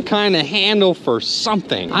some kind of handle for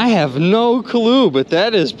something. I have no clue, but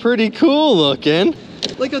that is pretty cool looking.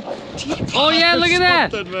 Like a teapot. Oh yeah, look at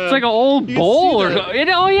that. Man. It's like an old bowl or oh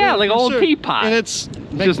yeah, like an old teapot. And it's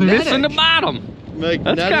just missing the bottom.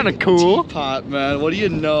 Magnetic. That's kind of cool. Teapot, man. What do you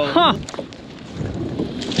know? Huh.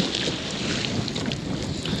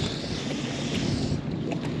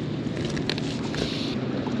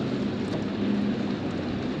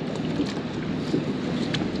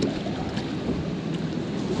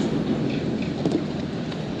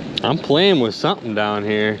 I'm playing with something down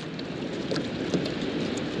here.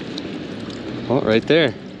 Oh, right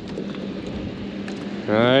there.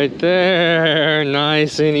 Right there.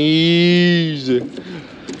 Nice and easy.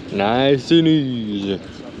 Nice and easy.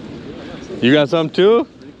 You got something too?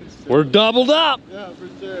 We're doubled up. Yeah, for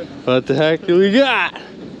sure. What the heck do we got?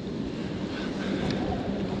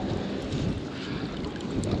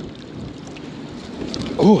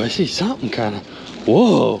 Oh, I see something kind of.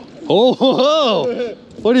 Whoa. Oh, whoa.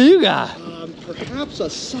 What do you got? Perhaps a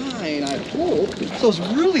sign, I hope. So I was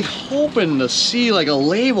really hoping to see like a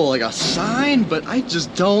label, like a sign, but I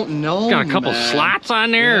just don't know. Got a couple slots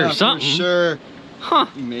on there or something. For sure. Huh.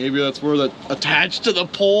 Maybe that's where the attached to the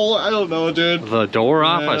pole. I don't know, dude. The door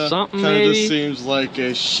off of something, kinda maybe? Just seems like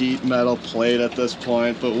a sheet metal plate at this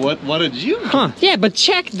point. But what did you get? Huh. Yeah, but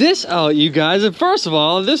check this out, you guys. And first of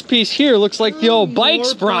all, this piece here looks like the old bike More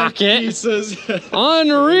sprocket. pieces.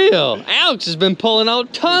 Unreal. Alex has been pulling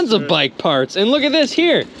out tons of bike parts. And look at this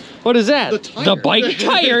here. What is that? The tire. The bike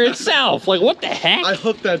tire itself. Like, what the heck? I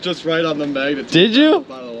hooked that just right on the magnet. Did you?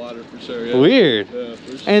 Out of the water for sure. Yeah. Weird. Yeah,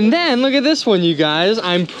 for sure. And then look at this one, you guys.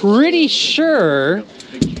 I'm pretty sure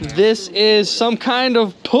this is some kind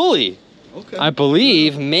of pulley. Okay. I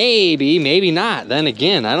believe, maybe not. Then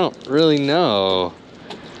again, I don't really know.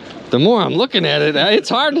 The more I'm looking at it, it's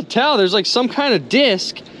hard to tell. There's like some kind of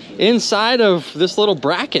disc inside of this little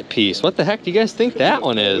bracket piece. What the heck do you guys think that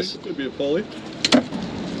one is? Could be a pulley.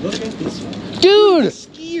 Look at this one. Dude, A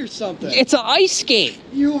ski or something. it's an ice skate.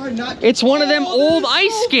 You are not. It's one of them Oh, old that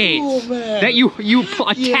is ice so skates cool, man. that you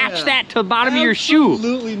attach Yeah. that to the bottom of your shoe.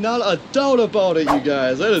 Absolutely not a doubt about it, you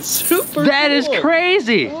guys. That is super That is cool.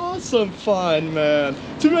 crazy. Awesome fun, man.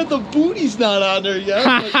 Too bad the booty's not on there yet.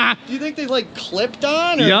 Like, do you think they like clipped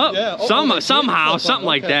on? Or? Yup, Yeah. Oh, somehow, they clip on. something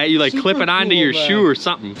like Okay. that. You like clip Super it onto cool, your man. shoe or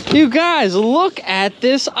something. You guys, look at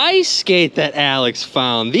this ice skate that Alex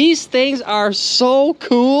found. These things are so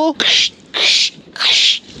cool.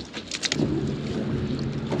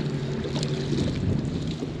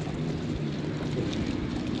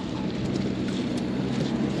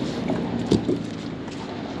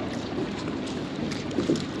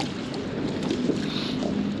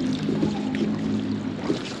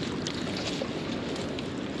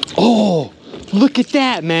 Oh, look at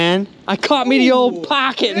that, man. I caught me the old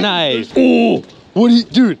pocket knife. Oh, what do you,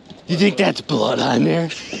 dude, you think that's blood on there?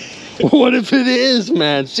 What if it is,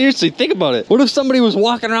 man? Seriously, think about it. What if somebody was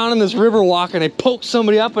walking around in this river walk and they poke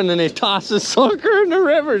somebody up and then they toss this sucker in the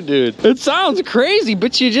river, dude? It sounds crazy,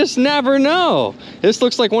 but you just never know. This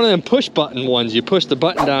looks like one of them push button ones. You push the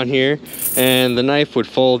button down here and the knife would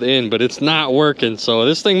fold in, but it's not working. So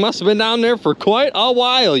this thing must have been down there for quite a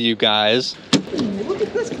while, you guys. Look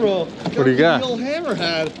at this, bro. What do you got? The old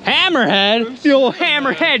hammerhead. Hammerhead? The old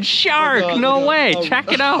hammerhead shark. No way.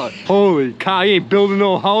 Check it out. Holy cow, you ain't building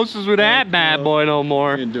no houses with that bad boy no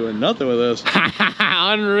more. You ain't doing nothing with this.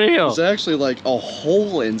 Unreal. There's actually like a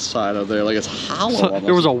hole inside of there. Like it's hollow. So, almost.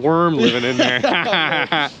 there was a worm living in there.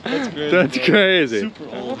 That's crazy. That's bro. crazy.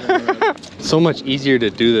 Super old hammerhead. So much easier to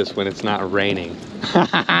do this when it's not raining.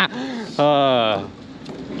 I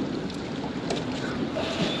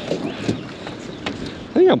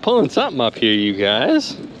think I'm pulling something up here, you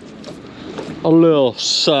guys. A little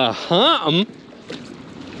something.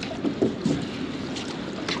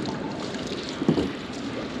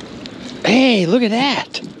 Hey, look at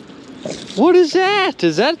that. What is that?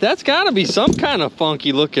 That's gotta be some kind of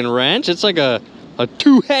funky looking wrench. It's like a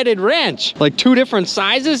two-headed wrench. Like two different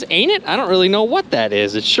sizes, ain't it? I don't really know what that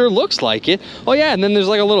is. It sure looks like it. Oh yeah, and then there's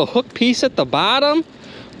like a little hook piece at the bottom.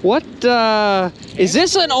 What, is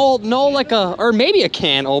this an old, no, like or maybe a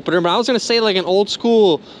can opener, but I was gonna say like an old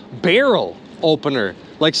school barrel opener.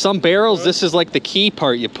 Like some barrels, this is like the key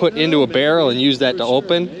part you put into a barrel and use that to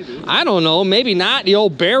open. maybe. I don't know, maybe not. The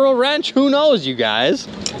old barrel wrench, who knows, you guys?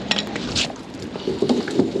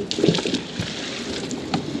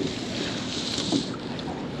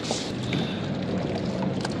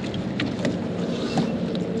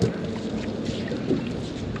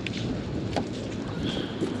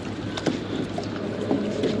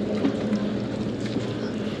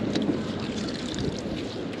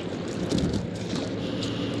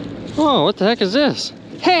 Oh, what the heck is this?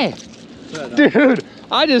 Hey, dude,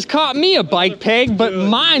 I just caught me a bike peg, but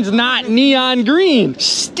mine's not neon green.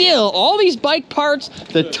 Still, all these bike parts,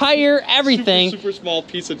 the tire, everything, Super small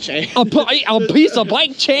piece of chain. a piece of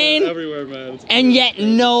bike chain, Everywhere, man. It's and yet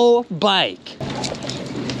no bike.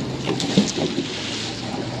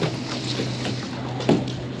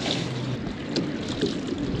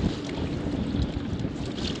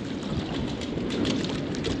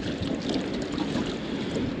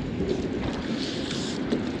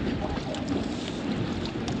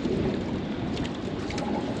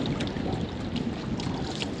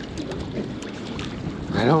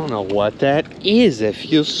 I don't know what that is. It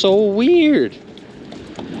feels so weird.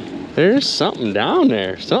 There's something down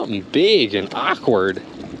there, something big and awkward.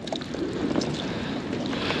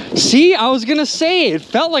 See, I was gonna say, it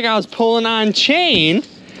felt like I was pulling on chain,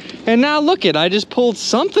 and now look it, I just pulled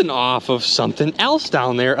something off of something else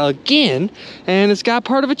down there again, and it's got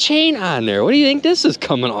part of a chain on there. What do you think this is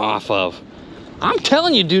coming off of? I'm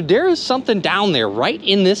telling you, dude, there is something down there right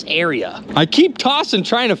in this area. I keep tossing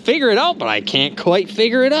trying to figure it out, but I can't quite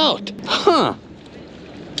figure it out. Huh.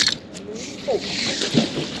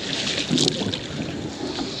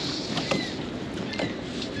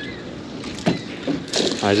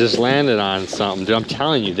 I just landed on something, dude. I'm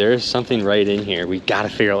telling you, there is something right in here. We gotta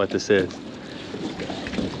figure out what this is.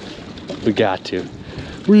 We got to.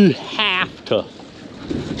 We have to.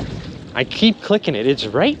 I keep clicking it. It's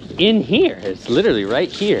right in here. It's literally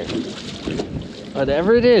right here.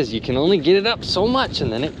 Whatever it is, you can only get it up so much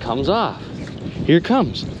and then it comes off. Here it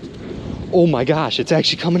comes. Oh my gosh, it's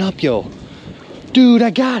actually coming up, yo. Dude, I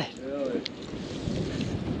got it. Really?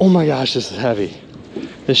 Oh my gosh, this is heavy.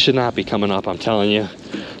 This should not be coming up, I'm telling you.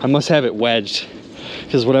 I must have it wedged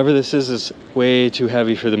because whatever this is way too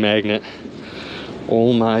heavy for the magnet.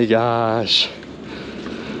 Oh my gosh.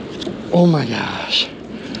 Oh my gosh.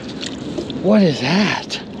 What is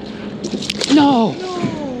that? No! No!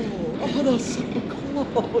 Oh, that's so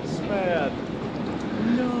close, man.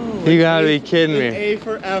 No. You gotta be kidding me. A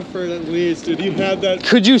for effort at least, dude. You had that.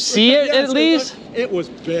 Could you see it Yes, at least? It was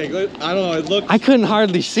big. I don't know. It looked. I couldn't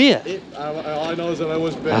hardly see it. All I know is that it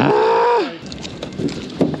was big. Ah.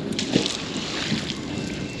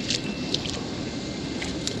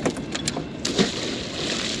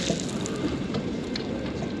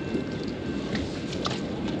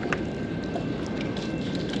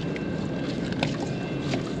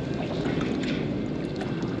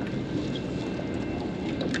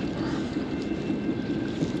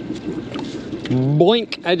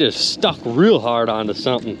 Boink, I just stuck real hard onto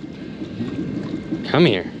something. Come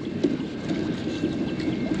here.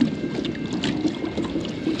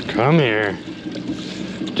 Come here.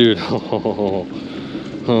 Dude, oh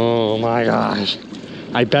my gosh.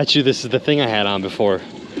 I bet you this is the thing I had on before.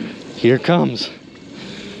 Here it comes.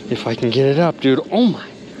 If I can get it up, dude. Oh my,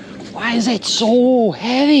 why is it so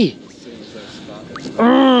heavy?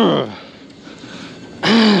 Oh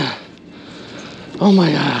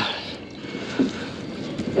my God.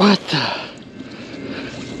 What the?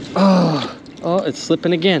 Oh, it's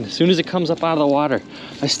slipping again. As soon as it comes up out of the water,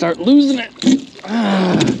 I start losing it.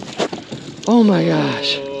 Oh my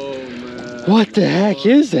gosh. Oh, man. What the heck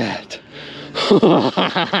is that?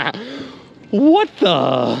 What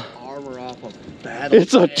the? Armor off a battle.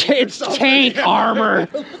 It's tank armor.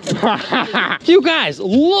 You guys,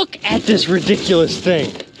 look at this ridiculous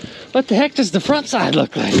thing. What the heck does the front side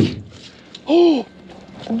look like? Oh,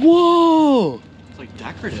 whoa. Like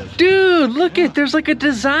decorative. Dude, look at, there's like a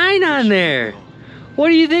design on there. What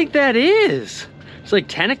do you think that is? It's like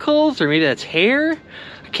tentacles, or maybe that's hair?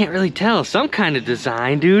 I can't really tell. Some kind of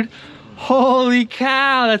design, dude. Holy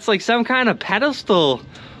cow, that's like some kind of pedestal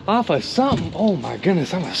off of something. Oh my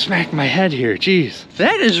goodness, I'm gonna smack my head here, jeez.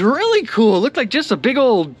 That is really cool. It looked like just a big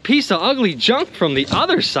old piece of ugly junk from the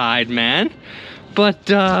other side, man.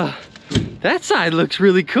 But that side looks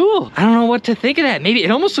really cool. I don't know what to think of that. Maybe it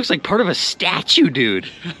almost looks like part of a statue, dude.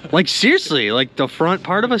 Like seriously, like the front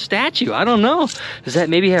part of a statue. I don't know. Does that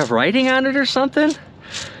maybe have writing on it or something?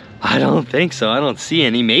 I don't think so. I don't see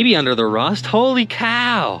any. Maybe under the rust. Holy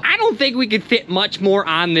cow. I don't think we could fit much more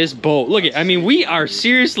on this boat. Look at, I mean, we are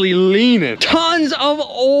seriously leaning. Tons of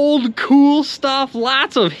old cool stuff.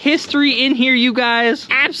 Lots of history in here, you guys.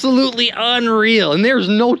 Absolutely unreal. And there's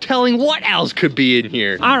no telling what else could be in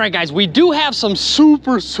here. All right, guys, we do have some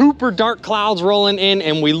super dark clouds rolling in,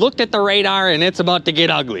 and we looked at the radar and it's about to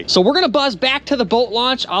get ugly. So we're gonna buzz back to the boat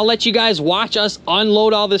launch. I'll let you guys watch us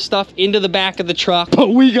unload all this stuff into the back of the truck, but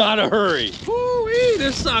we gotta hurry. Woo-wee,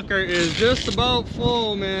 this sucker is just about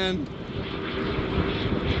full, man.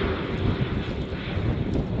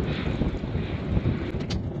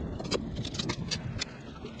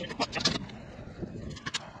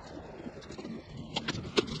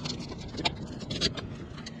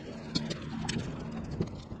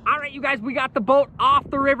 You guys, we got the boat off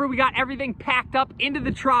the river. We got everything packed up into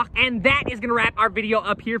the truck, and that is gonna wrap our video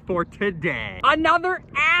up here for today. Another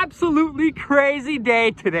absolutely crazy day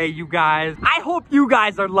today, you guys. I hope you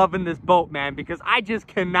guys are loving this boat, man, because I just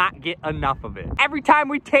cannot get enough of it. Every time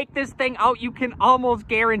we take this thing out, you can almost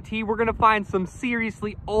guarantee we're gonna find some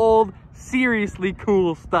seriously old, seriously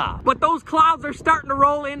cool stuff. But those clouds are starting to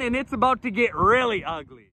roll in, and it's about to get really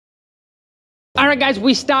ugly. All right, guys,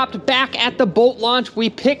 we stopped back at the boat launch. We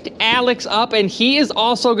picked Alex up, and he is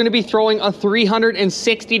also going to be throwing a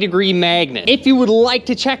 360-degree magnet. If you would like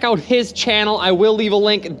to check out his channel, I will leave a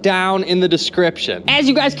link down in the description. As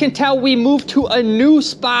you guys can tell, we moved to a new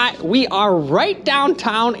spot. We are right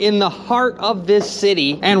downtown in the heart of this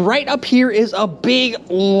city, and right up here is a big,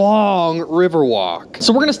 long river walk.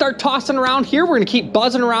 So we're going to start tossing around here. We're going to keep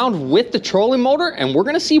buzzing around with the trolling motor, and we're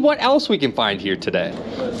going to see what else we can find here today.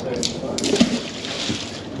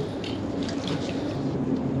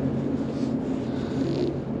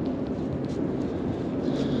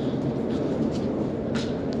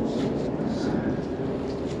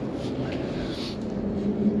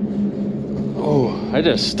 I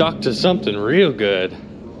just stuck to something real good.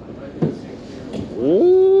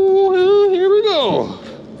 Oh, here we go.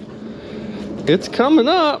 It's coming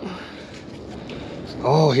up.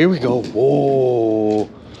 Oh, here we go. Whoa.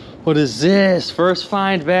 What is this? First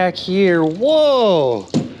find back here. Whoa.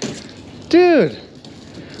 Dude,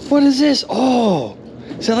 what is this? Oh,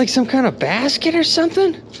 is that like some kind of basket or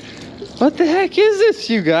something? What the heck is this,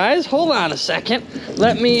 you guys? Hold on a second.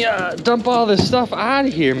 Let me dump all this stuff out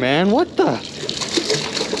of here, man. What the?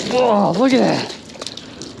 Whoa, look at that.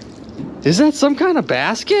 Is that some kind of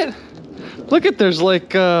basket? Look at, there's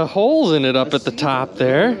like holes in it up at the top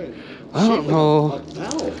there. I don't know.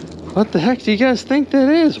 What the heck do you guys think that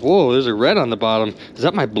is? Whoa, there's a red on the bottom. Is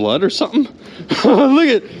that my blood or something? Look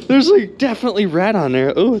at, there's like definitely red on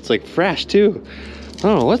there. Oh, it's like fresh too. I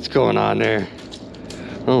don't know what's going on there.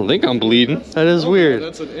 I don't think I'm bleeding. That is weird.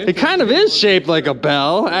 It kind of is shaped like a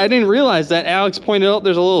bell. I didn't realize that. Alex pointed out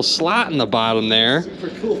there's a little slot in the bottom there. Super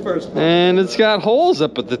cool first. And it's got holes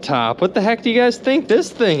up at the top. What the heck do you guys think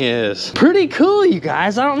this thing is? Pretty cool, you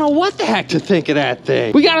guys. I don't know what the heck to think of that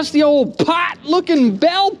thing. We got us the old pot-looking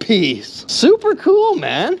bell piece. Super cool,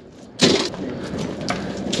 man.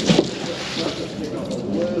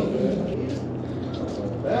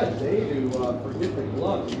 Bad day to forget the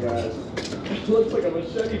glove, you guys. It looks like a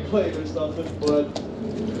machete blade or something, but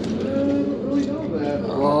I don't really know that.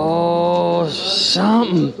 Oh,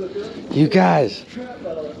 something. You guys,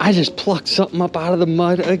 I just plucked something up out of the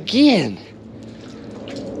mud again.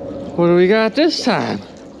 What do we got this time?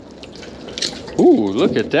 Ooh,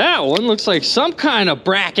 look at that one. Looks like some kind of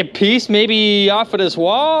bracket piece, maybe off of this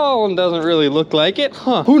wall, and doesn't really look like it.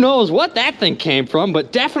 Huh. Who knows what that thing came from,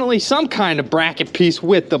 but definitely some kind of bracket piece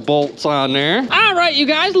with the bolts on there. All right, you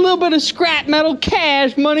guys, a little bit of scrap metal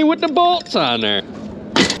cash money with the bolts on there.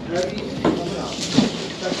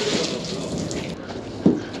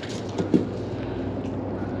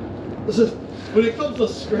 When it comes to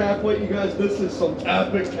scrap weight, you guys, this is some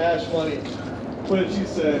epic cash money. What did she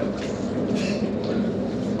say?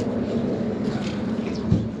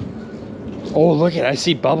 Oh, look at it. I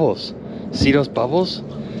see bubbles. See those bubbles?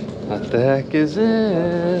 What the heck is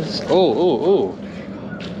this? Oh.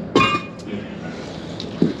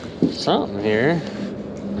 Something here.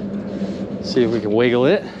 See if we can wiggle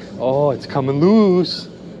it. Oh, it's coming loose.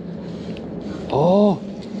 Oh,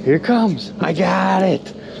 here it comes. I got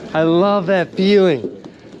it. I love that feeling.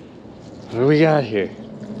 What do we got here?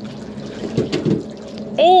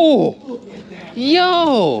 Oh!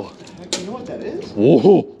 Yo! You know what that is?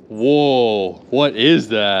 Whoa, what is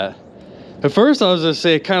that? At first I was gonna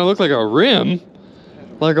say it kind of looked like a rim,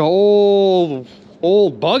 like an old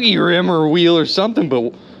buggy rim or wheel or something,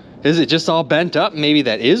 but is it just all bent up? Maybe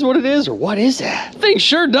that is what it is, or what is that? Thing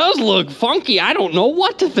sure does look funky. I don't know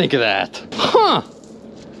what to think of that. Huh.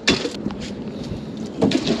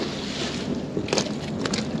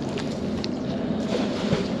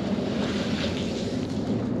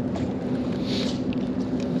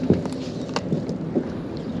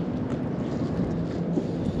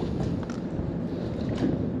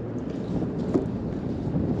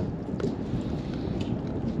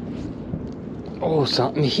 Oh,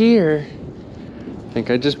 something here. I think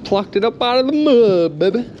I just plucked it up out of the mud,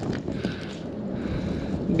 baby.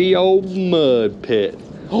 The old mud pit.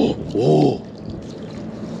 Oh,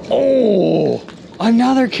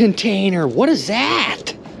 another container. What is that?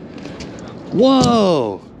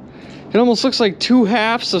 Whoa. It almost looks like two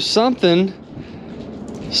halves of something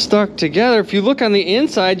stuck together. If you look on the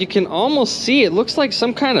inside, you can almost see it looks like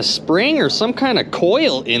some kind of spring or some kind of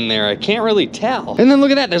coil in there. I can't really tell. And then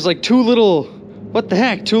look at that. There's like two little, what the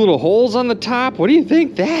heck, two little holes on the top. What do you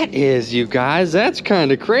think that is, you guys? That's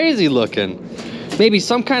kind of crazy looking. Maybe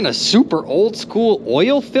some kind of super old school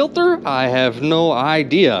oil filter? I have no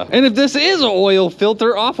idea. And if this is an oil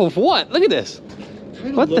filter, off of what? Look at this.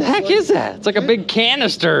 What the heck is that? It's like a big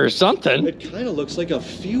canister or something. It kind of looks like a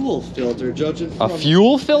fuel filter, judging from... A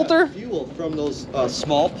fuel filter? Yeah, fuel from those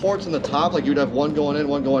small ports on the top, like you'd have one going in,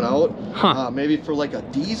 one going out. Huh. Maybe for like a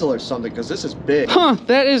diesel or something, because this is big. Huh,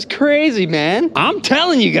 that is crazy, man. I'm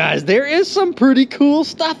telling you guys, there is some pretty cool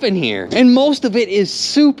stuff in here. And most of it is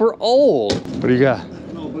super old. What do you got?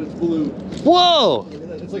 No, but it's blue. Whoa!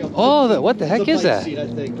 It's like a what the heck is that? Seat, I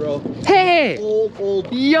think, bro. Hey! Old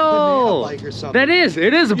Yo! banana bike or something. It is a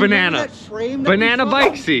You banana. remember that frame that Banana we bike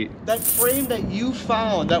found? seat. That frame that you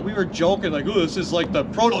found, that we were joking, like, oh, this is like the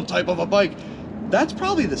prototype of a bike. That's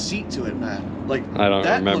probably the seat to it, man. Like, I don't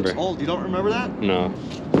that remember. looks old. You don't remember that? No.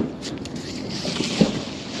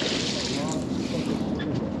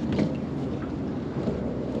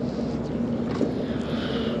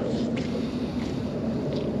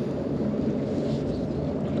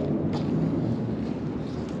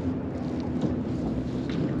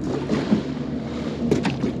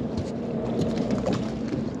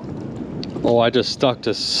 Oh, I just stuck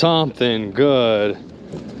to something good.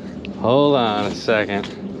 Hold on a second.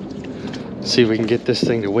 See if we can get this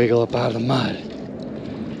thing to wiggle up out of the mud.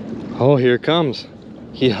 Oh, here it comes.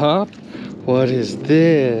 Yup. What is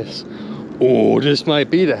this? Oh, this might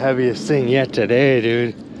be the heaviest thing yet today,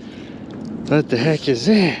 dude. What the heck is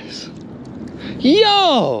this?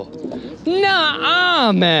 Yo!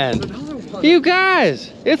 Nuh-uh, man. You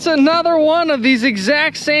guys, it's another one of these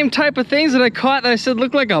exact same type of things that I caught that I said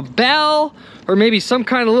looked like a bell or maybe some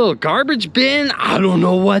kind of little garbage bin. I don't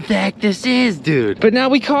know what the heck this is, dude. But now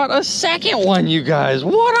we caught a second one, you guys.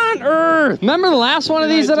 What on earth? Remember the last one of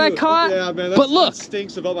these that I caught? Yeah, man, but look, that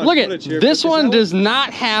stinks about my look at footage here. this one does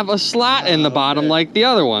not have a slot in the bottom like the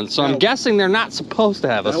other one. So I'm guessing they're not supposed to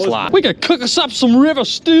have a slot. We could cook us up some river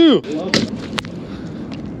stew.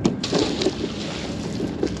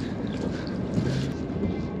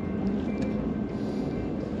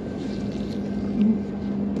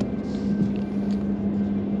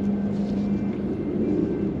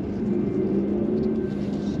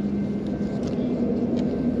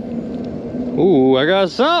 Ooh, I got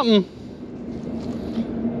something.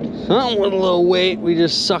 Something with a little weight. We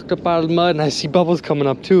just sucked up out of the mud, and I see bubbles coming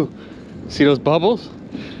up too. See those bubbles?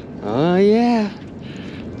 Oh yeah.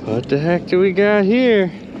 What the heck do we got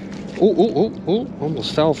here? Ooh, ooh, ooh, ooh.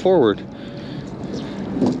 Almost fell forward.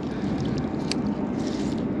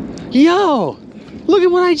 Yo! Look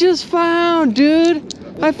at what I just found, dude.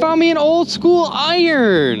 I found me an old school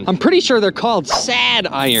iron. I'm pretty sure they're called sad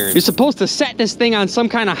iron. You're supposed to set this thing on some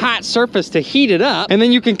kind of hot surface to heat it up, and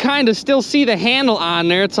then you can kind of still see the handle on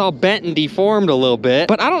there. It's all bent and deformed a little bit,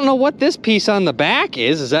 but I don't know what this piece on the back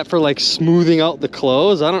is. Is that for like smoothing out the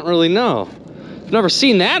clothes? I don't really know. I've never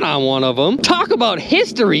seen that on one of them. Talk about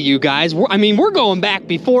history, you guys. I mean, we're going back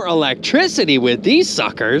before electricity with these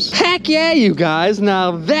suckers. Heck yeah, you guys.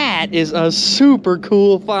 Now that is a super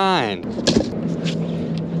cool find.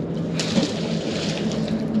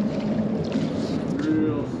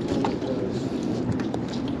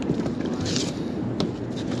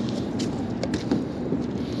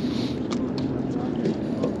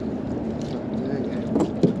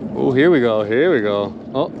 Oh, here we go, here we go.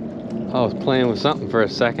 Oh, I was playing with something for a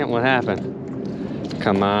second. What happened?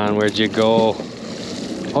 Come on, where'd you go?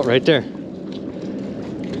 Oh, right there.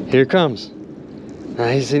 Here it comes.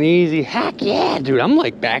 Nice and easy. Heck yeah, dude. I'm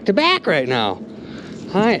like back to back right now.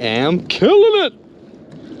 I am killing it.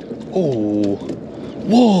 Oh,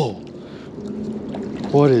 whoa.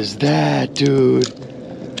 What is that, dude?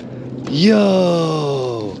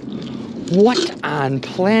 Yo. What on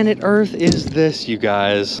planet Earth is this, you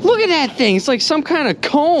guys? Look at that thing. It's like some kind of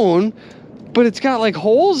cone, but it's got like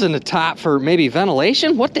holes in the top for maybe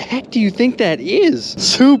ventilation. What the heck do you think that is?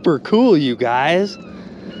 Super cool, you guys.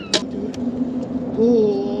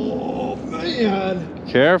 Oh, man.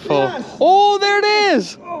 Careful. Yes. Oh, there it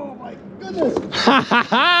is. Oh, my goodness. Ha ha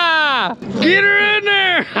ha! Get her in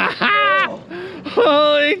there! Ha ha!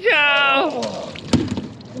 Holy cow!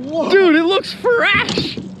 Whoa. Dude, it looks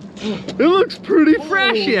fresh! It looks pretty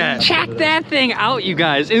fresh yet. Check that thing out, you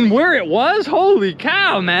guys. And where it was, holy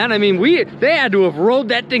cow, man. I mean, they had to have rolled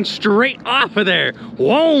that thing straight off of there.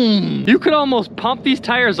 Whoa! You could almost pump these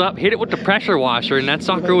tires up, hit it with the pressure washer, and that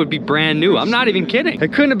sucker would be brand new. I'm not even kidding.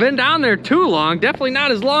 It couldn't have been down there too long. Definitely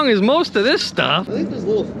not as long as most of this stuff. I think there's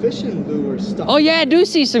little fishing lure stuff. Oh yeah, I do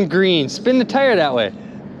see some green. Spin the tire that way.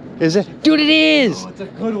 Is it? Dude, it is! Oh, it's a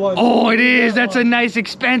good one. Oh, it is. That's a nice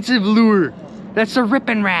expensive lure. That's a rip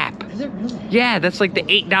and wrap. Is it really? Yeah, that's like the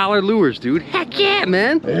 $8 lures, dude. Heck yeah,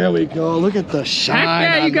 man. There we go. Look at the shine.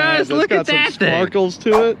 Heck yeah, on you guys, that. look It's at got that some thing. sparkles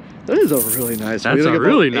to it. That is a really nice one. That's You a think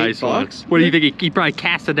really about nice one. $8? What do you think? He probably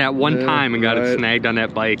casted that one Yeah, time and got it right. snagged on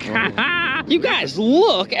that bike. You guys,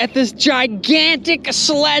 look at this gigantic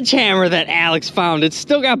sledgehammer that Alex found. It's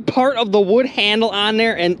still got part of the wood handle on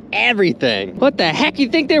there and everything. What the heck you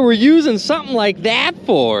think they were using something like that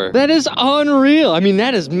for? That is unreal. I mean,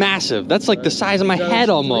 that is massive. That's like the size of my head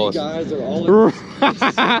almost. Guys are all in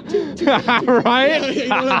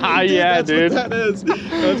right? Yeah, dude. What that is.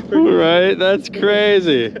 That's pretty Right? That's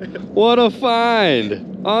crazy. What a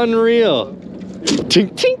find. Unreal.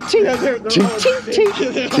 Tink, tink, tink. Tink, tink, tink.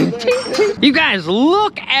 Tink, tink, tink. You guys,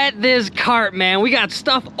 look at this cart, man. We got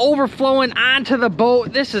stuff overflowing onto the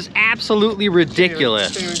boat. This is absolutely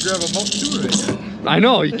ridiculous. Can't even grab a boat tour right now. I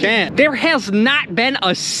know, you can't. There has not been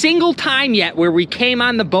a single time yet where we came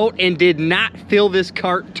on the boat and did not fill this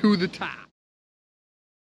cart to the top.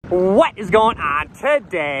 What is going on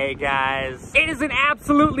today, guys? It is an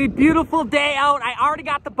absolutely beautiful day out. I already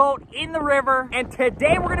got the boat in the river, and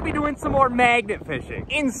today we're gonna be doing some more magnet fishing.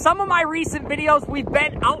 In some of my recent videos, we've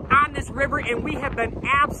been out on this river and we have been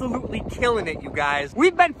absolutely killing it, you guys.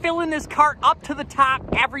 We've been filling this cart up to the top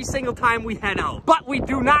every single time we head out. But we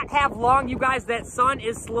do not have long, you guys. That sun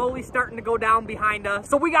is slowly starting to go down behind us,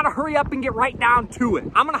 so we gotta hurry up and get right down to it.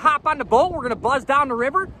 I'm gonna hop on the boat, we're gonna buzz down the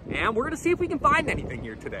river, and we're gonna see if we can find anything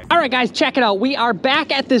here today. All right, guys, check it out. We are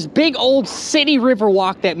back at this big old city river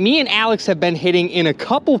walk that me and Alex have been hitting in a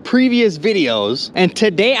couple previous videos. And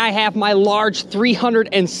today I have my large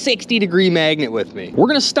 360-degree magnet with me. We're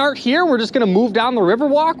gonna start here. We're just gonna move down the river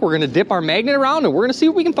walk. We're gonna dip our magnet around and we're gonna see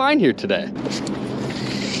what we can find here today.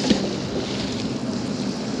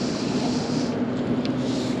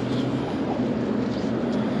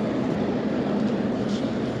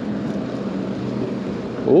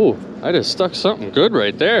 Ooh, I just stuck something good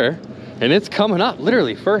right there. And it's coming up,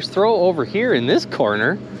 literally first throw over here in this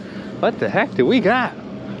corner. What the heck do we got?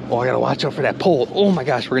 Oh, I gotta watch out for that pole. Oh my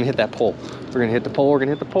gosh, we're gonna hit that pole. We're gonna hit the pole, we're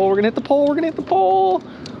gonna hit the pole, we're gonna hit the pole, we're gonna hit the pole.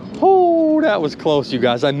 Oh, that was close, you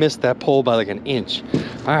guys. I missed that pole by like an inch.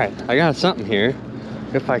 All right, I got something here.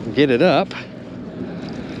 If I can get it up.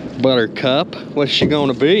 Buttercup, what's she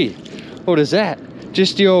gonna be? What is that?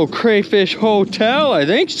 Just the old crayfish hotel, I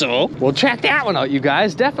think so. Well, check that one out, you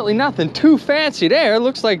guys. Definitely nothing too fancy there.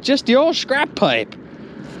 Looks like just the old scrap pipe.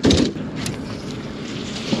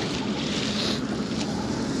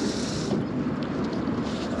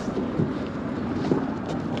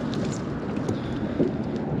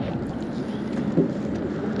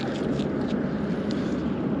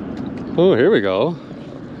 Oh, here we go.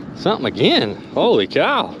 Something again. Holy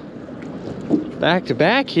cow. Back to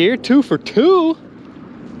back here, 2 for 2.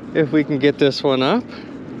 If we can get this one up.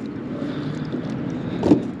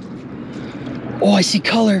 Oh, I see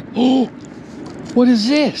color. Oh, what is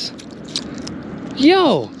this?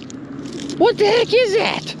 Yo, what the heck is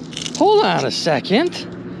that? Hold on a second.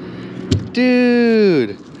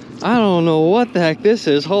 Dude, I don't know what the heck this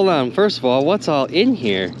is. Hold on, first of all, what's all in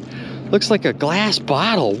here? Looks like a glass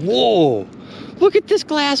bottle. Whoa, look at this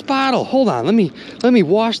glass bottle. Hold on, let me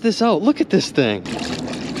wash this out. Look at this thing.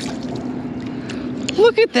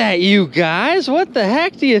 Look at that, you guys. What the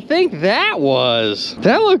heck do you think that was?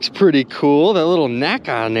 That looks pretty cool, that little neck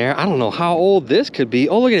on there. I don't know how old this could be.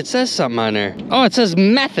 Oh, look, it says something on there. Oh, it says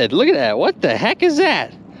method. Look at that. What the heck is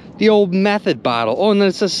that? The old method bottle. Oh, and then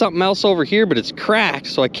it says something else over here, but it's cracked,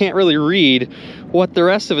 so I can't really read what the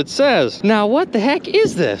rest of it says. Now, what the heck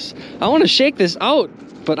is this? I want to shake this out,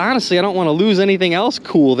 but honestly, I don't want to lose anything else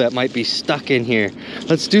cool that might be stuck in here.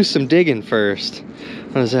 Let's do some digging first.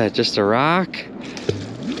 What is that, just a rock?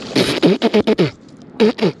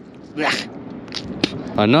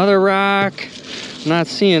 Another rock. Not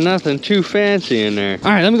seeing nothing too fancy in there.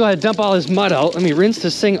 All right, let me go ahead and dump all this mud out. Let me rinse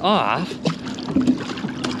this thing off.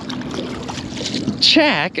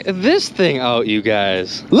 Check this thing out, you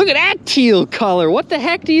guys. Look at that teal color. What the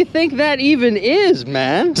heck do you think that even is,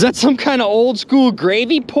 man? Is that some kind of old school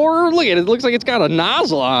gravy pourer? Look at it, it looks like it's got a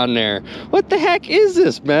nozzle on there. What the heck is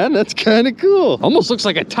this, man? That's kind of cool. Almost looks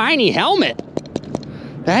like a tiny helmet.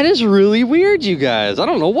 That is really weird, you guys. I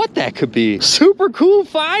don't know what that could be. Super cool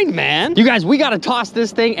find, man. You guys, we gotta toss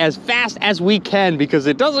this thing as fast as we can because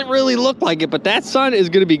it doesn't really look like it, but that sun is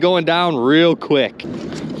gonna be going down real quick.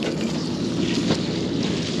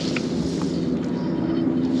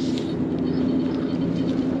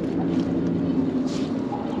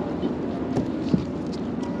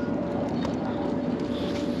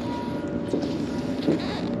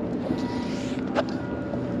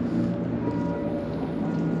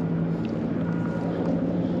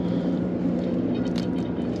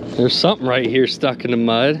 There's something right here stuck in the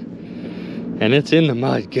mud, and it's in the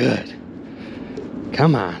mud good.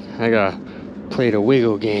 Come on, I gotta play the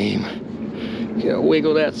wiggle game. You gotta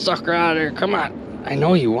wiggle that sucker out of there, come on. I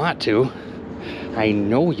know you want to. I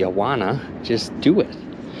know you wanna. Just do it.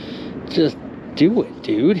 Just do it,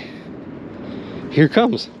 dude. Here it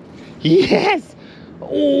comes. Yes!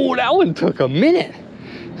 Oh, that one took a minute.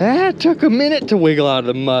 That took a minute to wiggle out of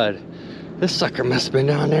the mud. This sucker must have been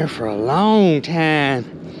down there for a long time.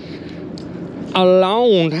 A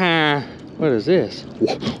long time. What is this?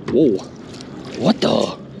 Whoa. What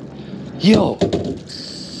the? Yo.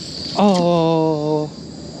 Oh.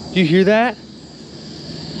 Do you hear that?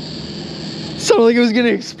 Sounded like it was gonna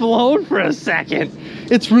explode for a second.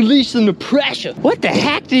 It's releasing the pressure. What the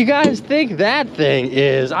heck do you guys think that thing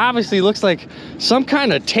is? Obviously looks like some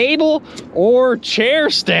kind of table or chair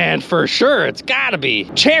stand for sure. It's gotta be.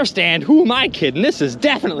 Chair stand, who am I kidding? This is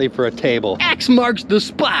definitely for a table. X marks the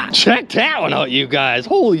spot. Check that one out, you guys.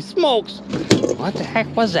 Holy smokes. What the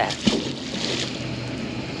heck was that?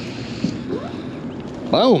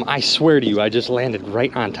 Boom, I swear to you, I just landed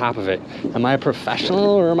right on top of it. Am I a professional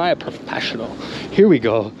or am I a professional? Here we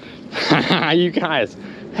go. You guys,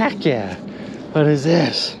 heck yeah. What is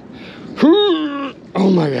this?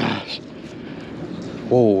 Oh my gosh.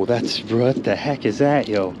 Whoa, what the heck is that,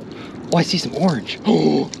 yo? Oh, I see some orange.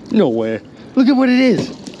 Oh, no way. Look at what it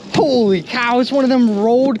is. Holy cow, it's one of them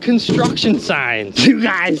road construction signs. You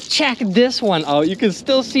guys, check this one out. You can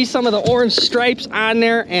still see some of the orange stripes on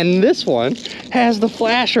there, and this one has the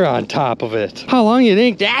flasher on top of it. How long do you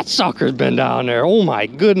think that sucker's been down there? Oh my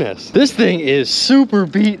goodness. This thing is super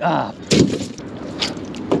beat up.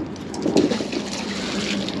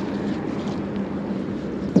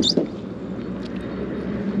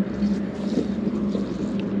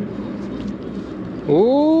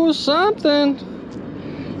 Oh, something.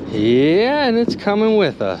 Yeah, and it's coming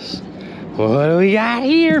with us. What do we got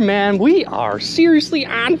here, man? We are seriously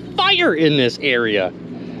on fire in this area.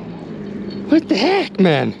 What the heck,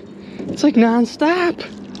 man? It's like non-stop.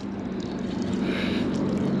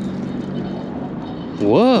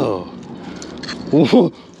 Whoa.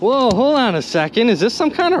 Whoa, hold on a second. Is this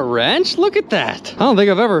some kind of wrench? Look at that. I don't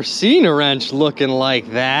think I've ever seen a wrench looking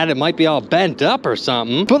like that. It might be all bent up or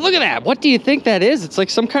something. But look at that. What do you think that is? It's like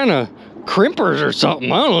some kind of crimpers or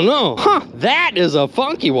something. I don't know. Huh, that is a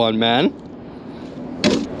funky one, man.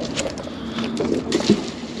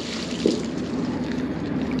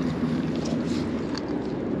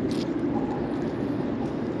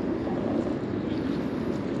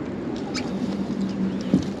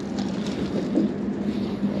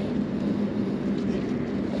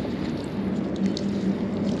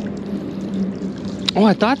 Oh,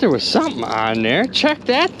 I thought there was something on there. Check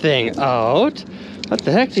that thing out. What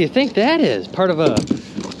the heck do you think that is?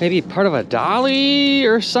 Maybe part of a dolly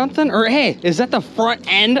or something? Or hey, is that the front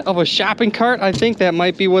end of a shopping cart? I think that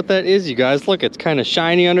might be what that is, you guys. Look, it's kind of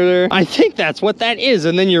shiny under there. I think that's what that is,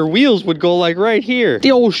 and then your wheels would go like right here.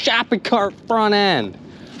 The old shopping cart front end.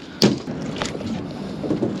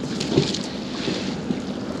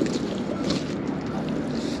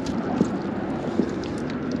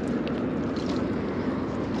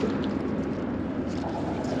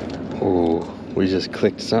 Oh. We just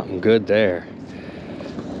clicked something good there.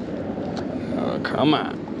 Oh, come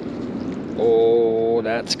on. Oh,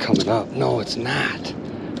 that's coming up. No, it's not.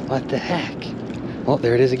 What the heck? Oh,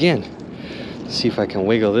 there it is again. Let's see if I can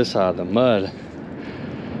wiggle this out of the mud.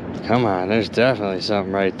 Come on, there's definitely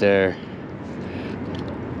something right there.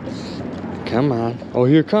 Come on. Oh,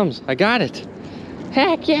 here it comes. I got it.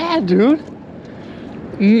 Heck yeah, dude.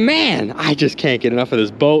 Man, I just can't get enough of this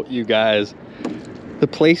boat, you guys. The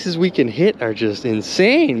places we can hit are just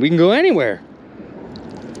insane. We can go anywhere.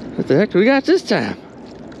 What the heck do we got this time?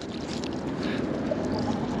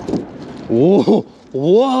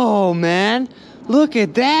 Whoa, man. Look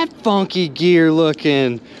at that funky gear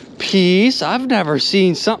looking piece. I've never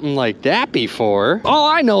seen something like that before. All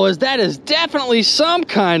I know is that is definitely some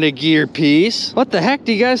kind of gear piece. What the heck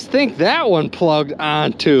do you guys think that one plugged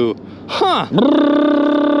onto? Huh.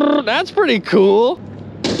 That's pretty cool.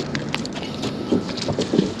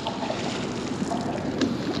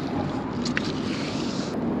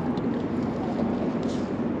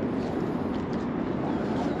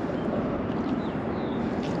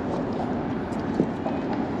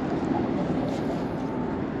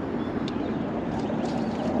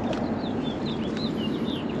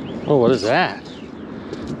 Oh, what is that?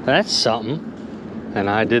 That's something. And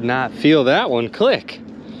I did not feel that one click.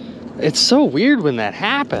 It's so weird when that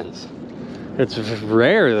happens. It's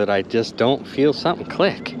rare that I just don't feel something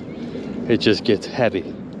click. It just gets heavy.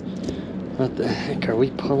 What the heck are we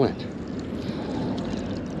pulling?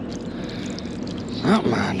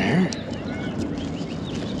 Something on there.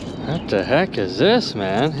 What the heck is this,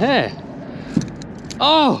 man? Hey.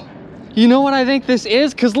 Oh, You know what I think this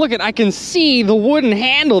is? Because look I can see the wooden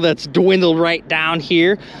handle that's dwindled right down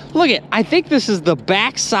here. Look I think this is the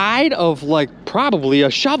back side of like probably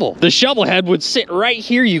a shovel. The shovel head would sit right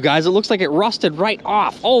here, you guys. It looks like it rusted right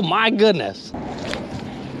off. Oh my goodness.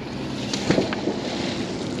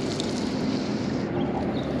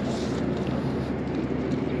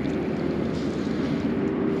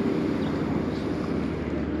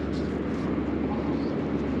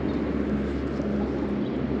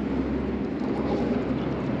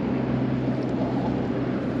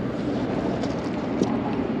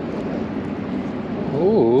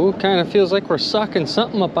 Ooh, kind of feels like we're sucking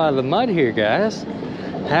something up out of the mud here, guys.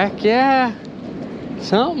 Heck yeah.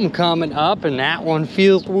 Something coming up, and that one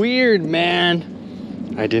feels weird,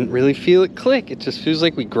 man. I didn't really feel it click. It just feels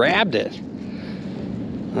like we grabbed it.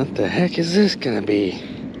 What the heck is this gonna be?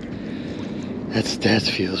 That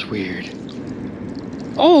feels weird.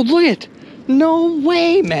 Oh, look it. No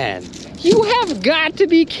way, man. You have got to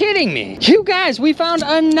be kidding me. You guys, we found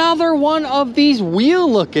another one of these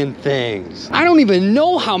wheel-looking things. I don't even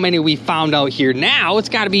know how many we found out here now. It's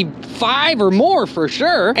got to be 5 or more for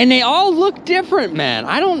sure. And they all look different, man.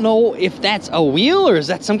 I don't know if that's a wheel or is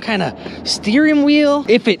that some kind of steering wheel?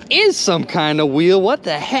 If it is some kind of wheel, what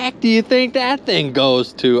the heck do you think that thing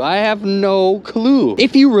goes to? I have no clue.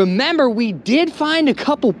 If you remember, we did find a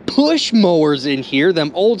couple push mowers in here,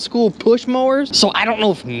 them old school push mowers. So I don't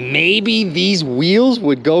know if maybe these wheels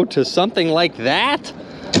would go to something like that.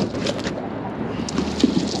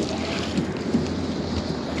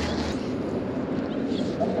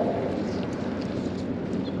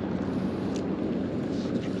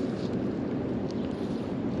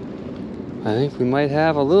 I think we might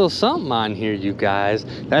have a little something on here, you guys.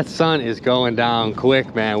 That sun is going down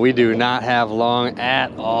quick, man. We do not have long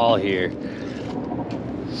at all here.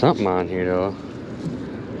 Something on here, though.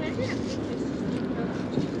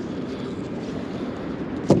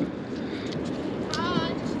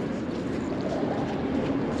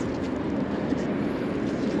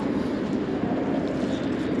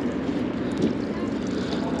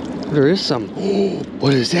 There is some. Oh,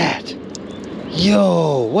 what is that?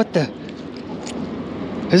 Yo, what the?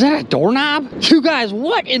 Is that a doorknob? You guys,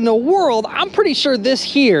 what in the world? I'm pretty sure this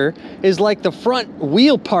here is like the front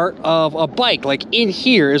wheel part of a bike. Like in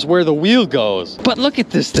here is where the wheel goes. But look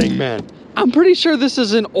at this thing, man. I'm pretty sure this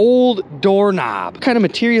is an old doorknob. What kind of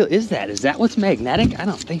material is that? Is that what's magnetic? I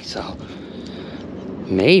don't think so.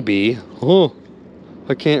 Maybe. Oh,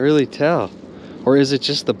 I can't really tell. Or is it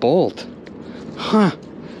just the bolt? Huh.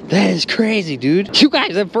 That is crazy, dude. You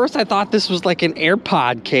guys, at first I thought this was like an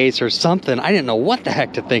AirPod case or something. I didn't know what the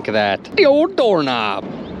heck to think of that. The old doorknob.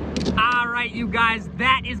 All right, you guys,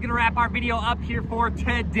 that is gonna wrap our video up here for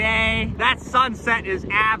today. That sunset is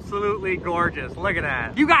absolutely gorgeous. Look at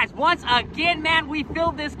that. You guys, once again, man, we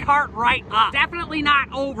filled this cart right up. Definitely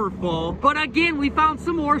not over full, but again, we found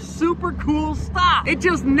some more super cool stuff. It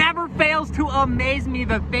just never fails to amaze me,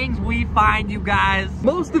 the things we find, you guys.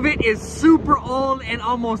 Most of it is super old and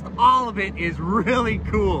almost all of it is really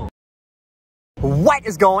cool. What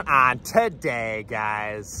is going on today,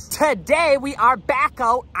 guys? Today we are back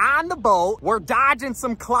out on the boat. We're dodging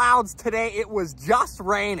some clouds today. It was just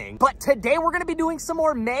raining. But today we're gonna be doing some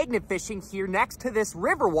more magnet fishing here next to this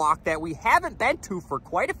Riverwalk that we haven't been to for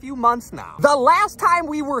quite a few months now. The last time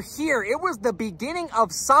we were here, it was the beginning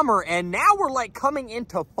of summer, and now we're like coming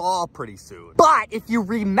into fall pretty soon. But if you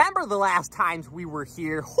remember the last times we were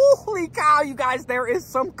here, holy cow, you guys, there is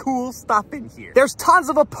some cool stuff in here. There's tons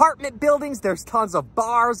of apartment buildings. There's tons of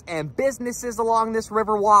bars and businesses along this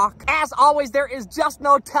Riverwalk. As always, there is just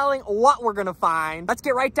no telling what we're gonna find. Let's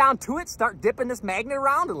get right down to it, start dipping this magnet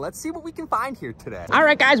around, and let's see what we can find here today. All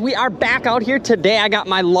right, guys, we are back out here today. I got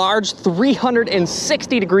my large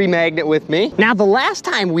 360-degree magnet with me. Now, the last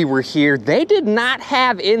time we were here, they did not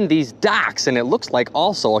have in these docks, and it looks like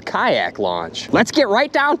also a kayak launch. Let's get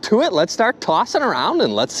right down to it. Let's start tossing around,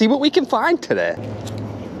 and let's see what we can find today.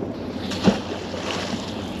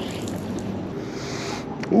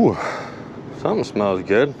 Ooh, something smells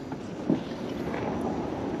good.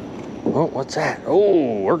 Oh, what's that?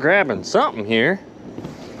 Oh, we're grabbing something here.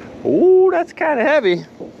 Ooh, that's kind of heavy.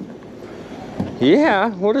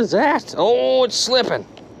 Yeah, what is that? Oh, it's slipping.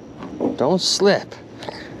 Don't slip.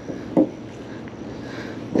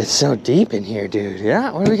 It's so deep in here, dude.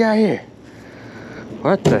 Yeah, what do we got here?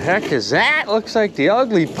 What the heck is that? Looks like the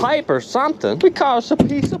ugly pipe or something. We call it a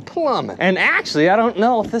piece of plumbing. And actually, I don't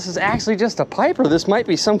know if this is actually just a pipe or this might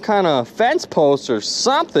be some kind of fence post or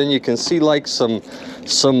something. You can see like some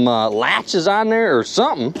latches on there or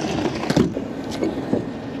something.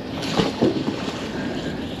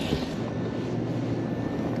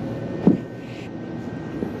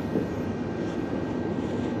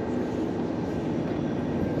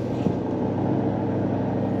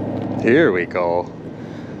 Here we go.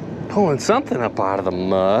 Pulling something up out of the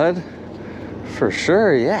mud. For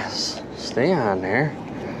sure, yes. Stay on there.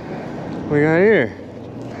 What we got here?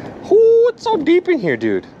 Oh, it's so deep in here,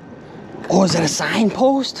 dude. Oh, is that a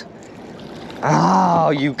signpost?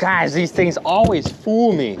 Oh, you guys, these things always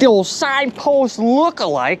fool me. The old signposts look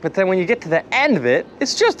alike, but then when you get to the end of it,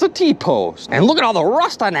 it's just a T-post. And look at all the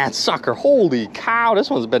rust on that sucker. Holy cow,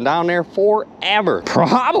 this one's been down there forever.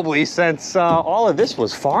 Probably since all of this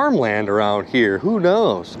was farmland around here. Who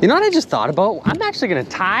knows? You know what I just thought about? I'm actually gonna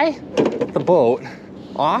tie the boat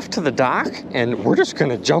off to the dock, and we're just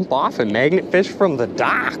gonna jump off and magnet fish from the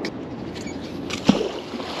dock.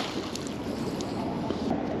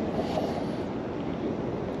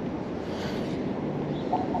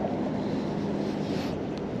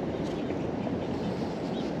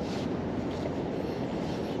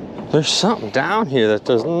 There's something down here that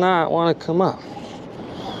does not want to come up.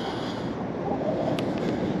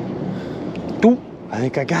 Oop, I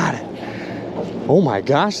think I got it. Oh my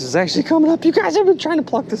gosh, this is actually coming up. You guys have been trying to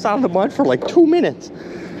pluck this out of the mud for like 2 minutes.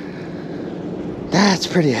 That's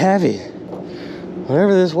pretty heavy.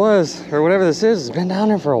 Whatever this was, or whatever this is, has been down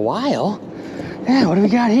there for a while. Yeah, what do we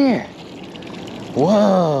got here?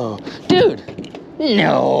 Whoa, dude.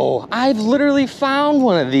 No, I've literally found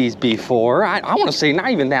one of these before. I want to say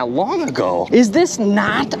not even that long ago. Is this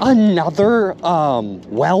not another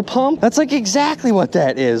well pump? That's like exactly what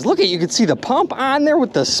that is. Look at, you can see the pump on there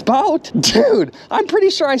with the spout. Dude, I'm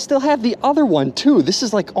pretty sure I still have the other one too. This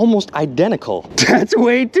is like almost identical. That's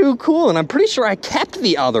way too cool. And I'm pretty sure I kept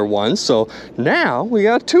the other one. So now we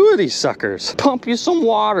got 2 of these suckers. Pump you some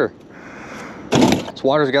water. This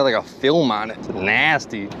water's got like a film on it. It's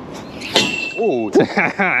nasty. Oh,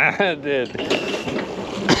 I did.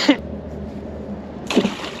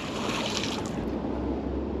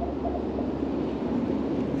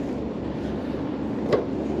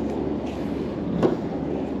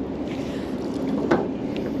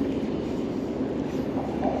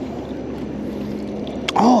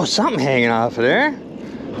 Oh, something hanging off of there.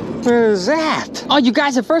 What is that? Oh, you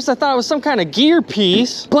guys, at first I thought it was some kind of gear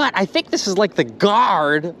piece, but I think this is like the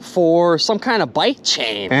guard for some kind of bike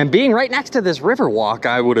chain. And being right next to this Riverwalk,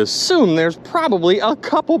 I would assume there's probably a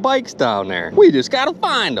couple bikes down there. We just gotta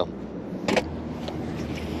find them.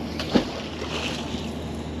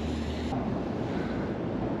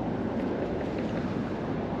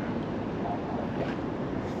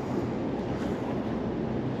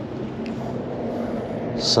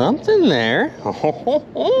 Something there.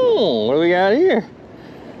 Oh, what do we got here?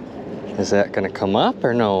 Is that gonna come up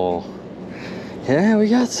or no? Yeah, we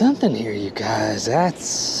got something here, you guys. That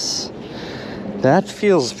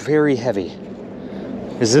feels very heavy.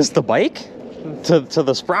 Is this the bike? To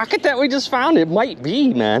the sprocket that we just found? It might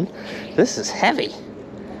be, man. This is heavy.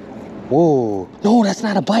 Whoa. No, that's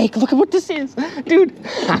not a bike. Look at what this is. Dude.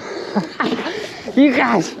 You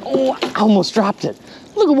guys. Oh, I almost dropped it.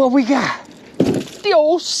 Look at what we got. The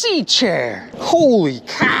old sea chair. Holy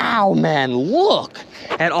cow, man. Look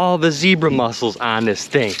at all the zebra mussels on this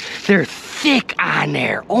thing. They're thick on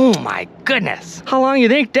there. Oh my goodness. How long you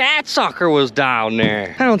think that sucker was down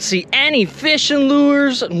there? I don't see any fishing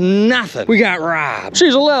lures, nothing. We got robbed.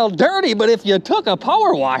 She's a little dirty, but if you took a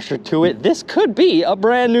power washer to it, this could be a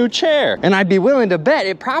brand new chair. And I'd be willing to bet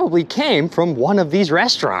it probably came from one of these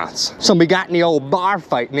restaurants. Somebody got in the old bar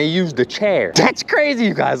fight and they used the chair. That's crazy,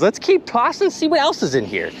 you guys. Let's keep tossing, see what else is in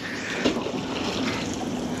here.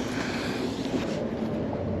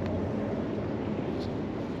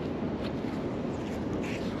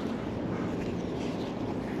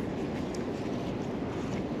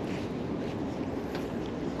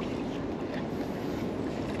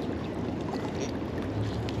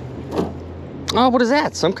 Oh, what is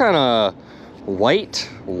that? Some kind of white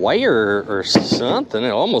wire or something. It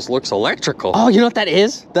almost looks electrical. Oh, you know what that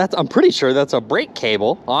is? I'm pretty sure that's a brake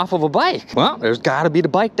cable off of a bike. Well, there's got to be the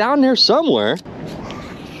bike down there somewhere.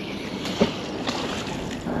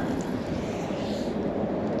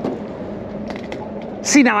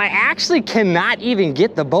 See, now I actually cannot even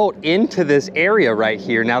get the boat into this area right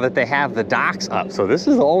here now that they have the docks up. So this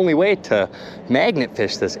is the only way to magnet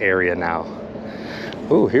fish this area now.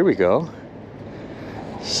 Oh, here we go.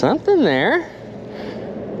 Something there.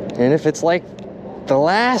 And if it's like the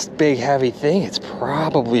last big heavy thing, it's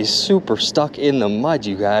probably super stuck in the mud,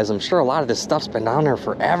 you guys. I'm sure a lot of this stuff's been down there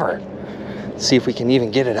forever. Let's see if we can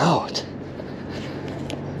even get it out.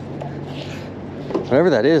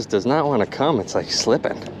 Whatever that is does not want to come. It's like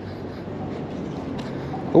slipping.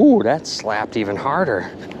 Ooh, that slapped even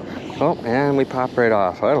harder. Oh, and we popped right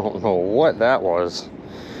off. I don't know what that was.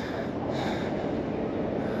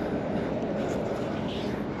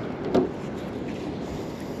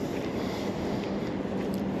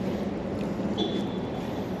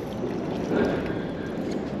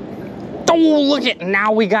 look at,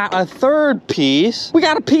 now we got a third piece. We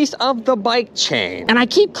got a piece of the bike chain. And I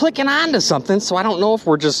keep clicking onto something, so I don't know if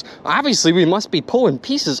we're just, obviously we must be pulling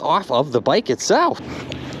pieces off of the bike itself.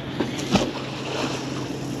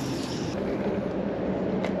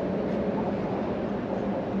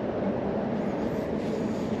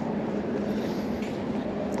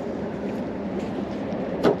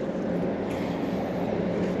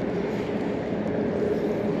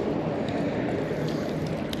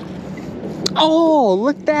 Oh,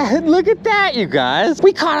 look at that, you guys.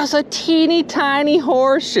 We caught us a teeny tiny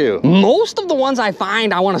horseshoe. Most of the ones I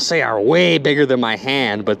find, I want to say, are way bigger than my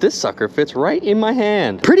hand, but this sucker fits right in my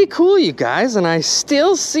hand. Pretty cool, you guys, and I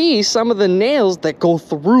still see some of the nails that go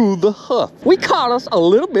through the hoof. We caught us a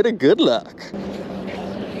little bit of good luck.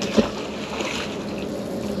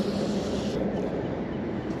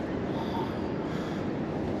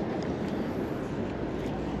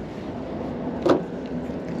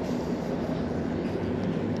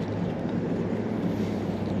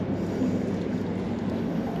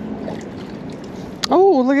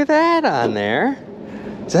 Oh, look at that on there.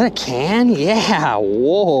 Is that a can? Yeah,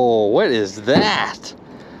 whoa, what is that?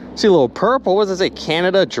 See a little purple, what does it say,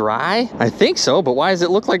 Canada Dry? I think so, but why does it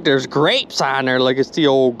look like there's grapes on there like it's the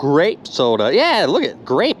old grape soda? Yeah, look at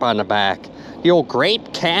grape on the back. The old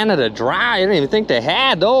Grape Canada Dry, I didn't even think they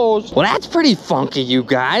had those. Well, that's pretty funky, you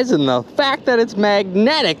guys, and the fact that it's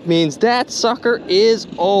magnetic means that sucker is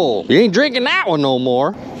old. You ain't drinking that one no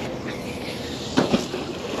more.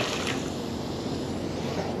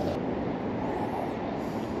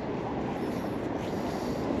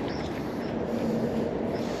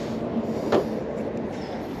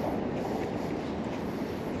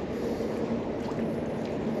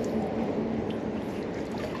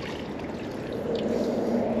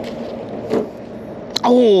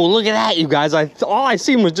 Oh, look at that, you guys. All I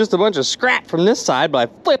seen was just a bunch of scrap from this side, but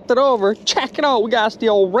I flipped it over. Check it out, we got us the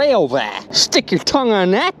old rail vac. Stick your tongue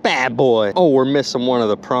on that bad boy. Oh, we're missing one of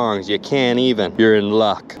the prongs. You can't even. You're in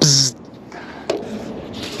luck. Psst.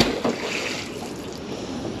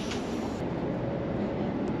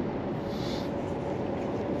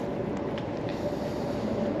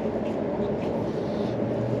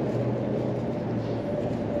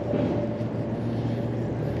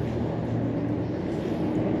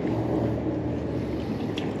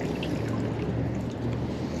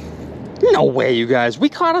 No way, you guys. We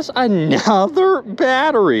caught us another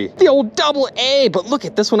battery. The old AA, but look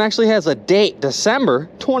at this one actually has a date, December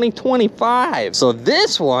 2025. So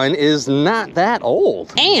this one is not that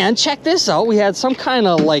old. And check this out. We had some kind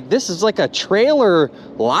of like, this is like a trailer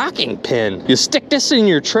locking pin. You stick this in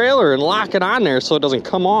your trailer and lock it on there so it doesn't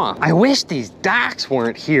come off. I wish these docks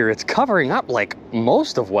weren't here. It's covering up like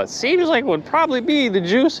most of what seems like would probably be the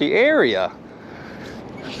juicy area.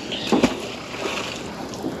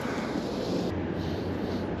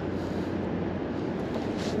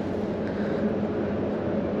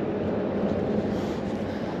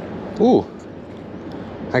 Ooh,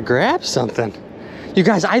 I grabbed something. You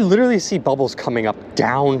guys, I literally see bubbles coming up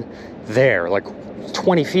down there, like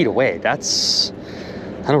 20 feet away. That's,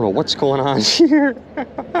 I don't know what's going on here.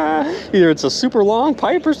 Either it's a super long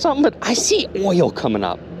pipe or something, but I see oil coming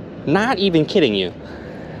up. Not even kidding you.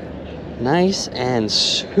 Nice and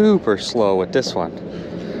super slow with this one.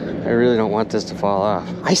 I really don't want this to fall off.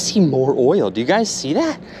 I see more oil. Do you guys see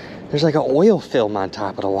that? There's like an oil film on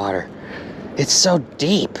top of the water. It's so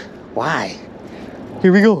deep. Why?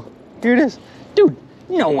 Here we go. Here it is. Dude,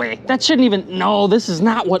 no way. That shouldn't even, no, this is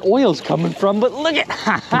not what oil's coming from, but look at,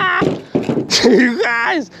 haha. You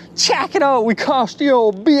guys, check it out. We caught the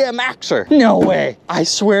old BMXer. No way. I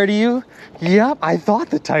swear to you, yep, I thought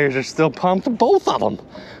the tires are still pumped, both of them.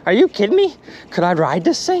 Are you kidding me? Could I ride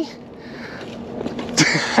this thing?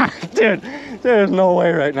 Dude, there's no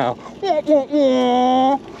way right now.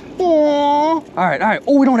 All right.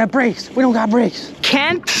 Oh, we don't have brakes. We don't got brakes.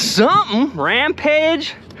 Kent something,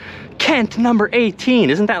 Rampage. Kent number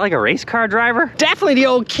 18. Isn't that like a race car driver? Definitely the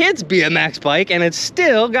old kid's BMX bike, and it's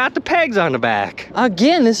still got the pegs on the back.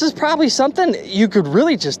 Again, this is probably something you could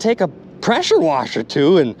really just take a pressure washer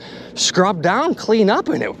to and scrub down, clean up,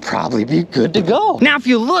 and it would probably be good to go. Now, if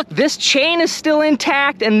you look, this chain is still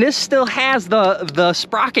intact and this still has the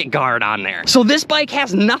sprocket guard on there. So this bike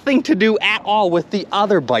has nothing to do at all with the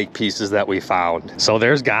other bike pieces that we found. So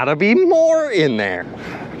there's gotta be more in there.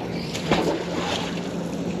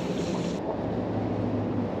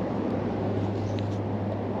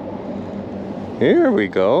 Here we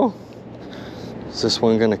go. Is this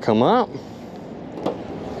one gonna come up?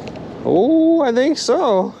 Oh, I think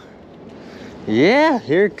so. Yeah,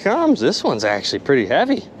 here it comes. This one's actually pretty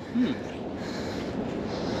heavy.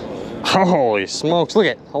 Holy smokes, look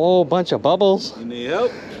at a whole bunch of bubbles. You need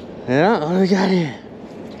help? Yeah, what do we got here?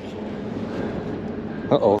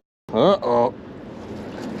 Uh-oh. Uh-oh.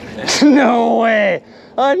 No way!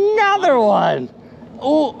 Another one!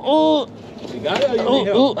 Ooh, ooh. You got it or you need Ooh,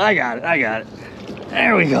 help? ooh, I got it.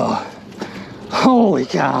 There we go. Holy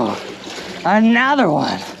cow. Another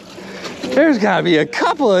one. There's gotta be a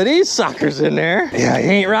couple of these suckers in there. Yeah, you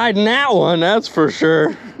ain't riding that one, that's for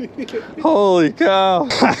sure. Holy cow.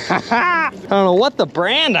 I don't know what the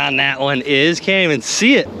brand on that one is. Can't even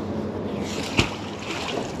see it.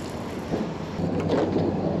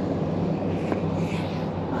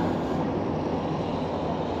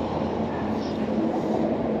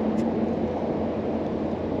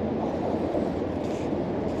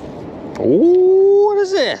 Ooh, what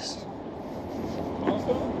is this?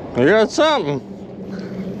 I got something.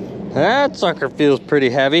 That sucker feels pretty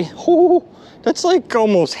heavy. Ooh, that's like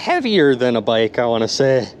almost heavier than a bike, I want to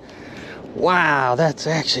say. Wow, that's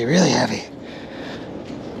actually really heavy.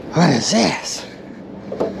 What is this?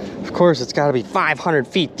 Of course, it's got to be 500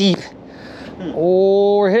 feet deep.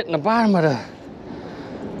 Oh, we're hitting the bottom of the...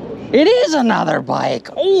 It is another bike.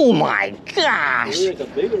 Oh my gosh. It's a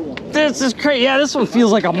bigger one. This is crazy. Yeah, this one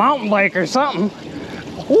feels like a mountain bike or something.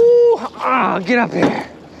 Ooh, get up here.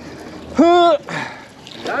 Got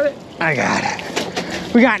it? I got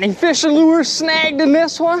it. We got any fishing lures snagged in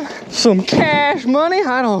this one? Some cash money?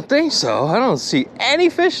 I don't think so. I don't see any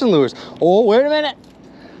fishing lures. Oh, wait a minute.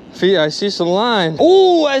 I see some line.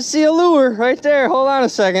 Oh, I see a lure right there. Hold on a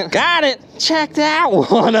second. Got it. Check that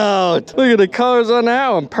one out. Look at the colors on that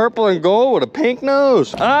one. Purple and gold with a pink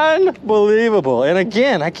nose. Unbelievable. And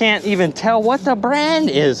again, I can't even tell what the brand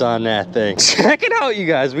is on that thing. Check it out, you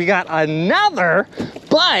guys. We got another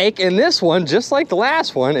bike, and this one, just like the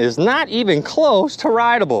last one, is not even close to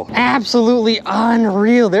rideable. Absolutely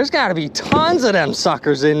unreal. There's got to be tons of them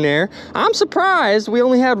suckers in there. I'm surprised we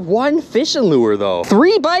only had one fishing lure, though.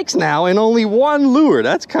 3 bikes now and only 1 lure.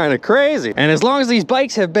 That's kind of crazy. And as long as these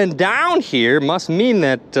bikes have been down here, must mean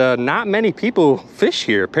that not many people fish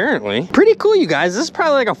here, apparently. Pretty cool, you guys. This is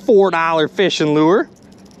probably like a $4 fishing lure.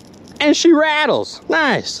 And she rattles.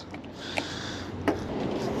 Nice.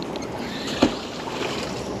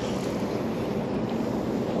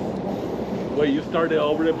 Wait, you started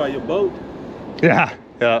over there by your boat Yeah.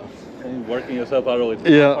 Yeah. and working yourself out of it.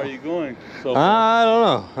 Yeah. How far are you going? So I don't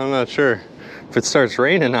know. I'm not sure. If it starts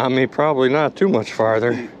raining on me, probably not too much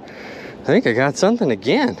farther. I think I got something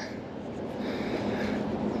again.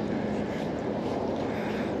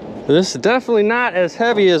 This is definitely not as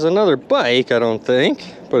heavy as another bike, I don't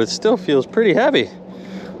think, but it still feels pretty heavy.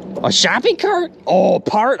 A shopping cart? Oh,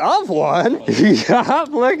 part of one. Yup,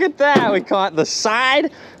 look at that. We caught the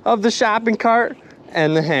side of the shopping cart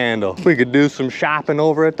and the handle. We could do some shopping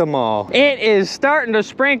over at the mall. It is starting to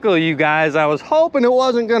sprinkle, you guys. I was hoping it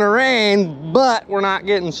wasn't gonna rain, but we're not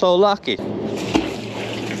getting so lucky.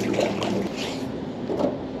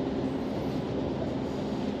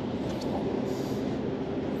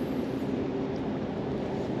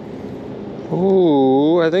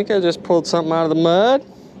 Ooh, I think I just pulled something out of the mud.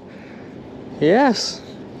 Yes,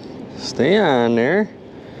 stay on there.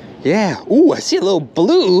 Yeah, ooh, I see a little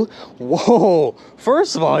blue. Whoa,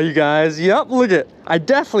 first of all, you guys, yep, look at, I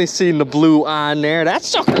definitely seen the blue on there. That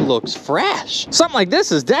sucker looks fresh. Something like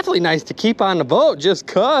this is definitely nice to keep on the boat just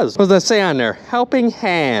cause. What does that say on there? Helping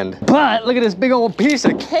hand. But look at this big old piece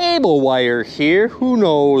of cable wire here. Who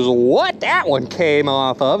knows what that one came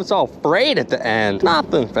off of. It's all frayed at the end.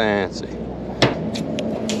 Nothing fancy.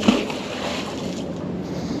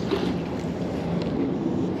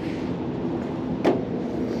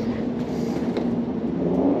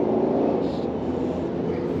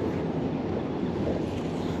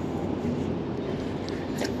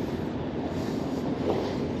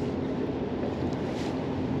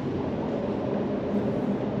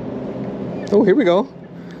 Oh, here we go.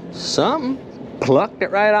 Something. Plucked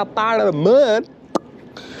it right up out of the mud.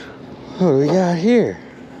 What do we got here?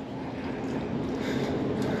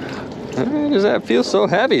 Why does that feel so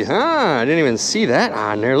heavy? Huh? I didn't even see that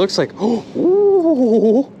on there. Looks like, oh,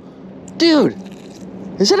 ooh. Dude,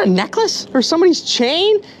 is that a necklace or somebody's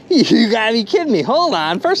chain? You gotta be kidding me. Hold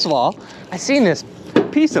on. First of all, I seen this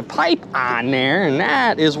piece of pipe on there, and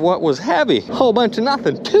that is what was heavy. Whole bunch of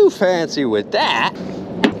nothing too fancy with that.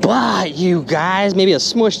 But you guys, maybe a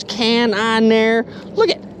smushed can on there. Look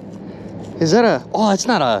at, is that a, oh, it's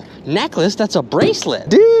not a necklace, that's a bracelet.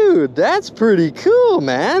 Dude, Dude, that's pretty cool,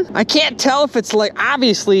 man. I can't tell if it's like,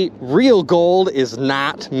 obviously real gold is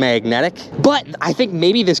not magnetic, but I think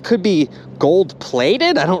maybe this could be gold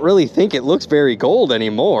plated. I don't really think it looks very gold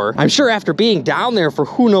anymore. I'm sure after being down there for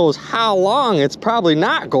who knows how long, it's probably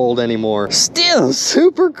not gold anymore. Still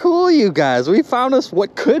super cool, you guys. We found us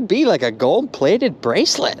what could be like a gold plated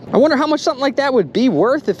bracelet. I wonder how much something like that would be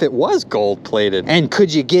worth if it was gold plated. And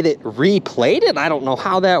could you get it replated? I don't know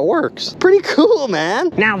how that works. Pretty cool, man.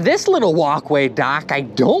 Now this little walkway, Doc, I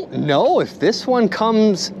don't know if this one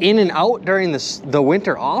comes in and out during the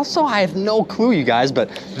winter also. I have no clue, you guys, but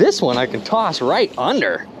this one I can toss right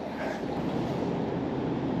under.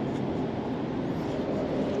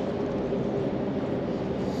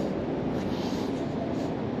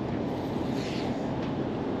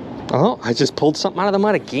 Oh, I just pulled something out of the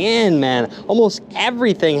mud again, man. Almost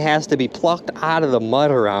everything has to be plucked out of the mud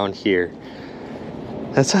around here.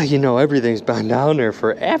 That's how you know everything's been down there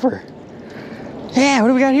forever. Yeah, what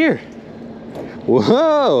do we got here?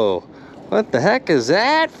 Whoa, what the heck is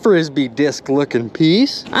that Frisbee disc looking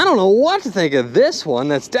piece? I don't know what to think of this one.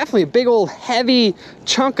 That's definitely a big old heavy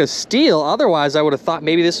chunk of steel. Otherwise, I would have thought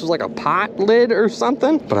maybe this was like a pot lid or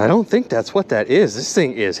something, but I don't think that's what that is. This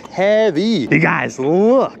thing is heavy. You guys,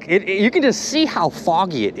 look, you can just see how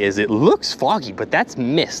foggy it is. It looks foggy, but that's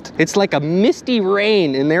mist. It's like a misty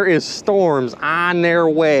rain and there is storms on their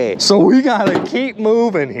way. So we gotta keep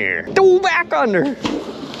moving here. Go back under.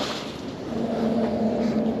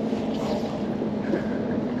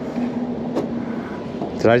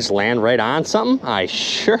 Did I just land right on something? I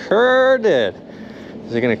sure did.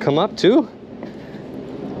 Is it gonna come up too?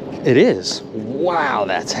 It is. Wow,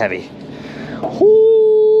 that's heavy.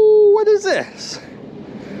 Ooh, what is this?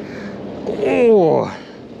 Oh,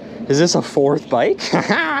 is this a fourth bike?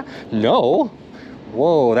 No.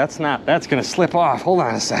 Whoa, that's gonna slip off. Hold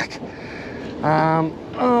on a sec.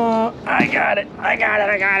 I got it.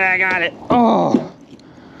 Oh.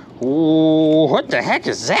 Ooh, what the heck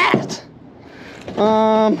is that?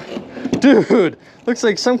 Dude, looks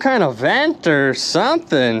like some kind of vent or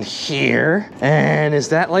something here. And is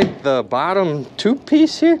that like the bottom tube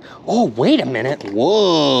piece here? Oh, wait a minute.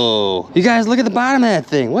 Whoa. You guys, look at the bottom of that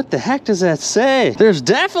thing. What the heck does that say? There's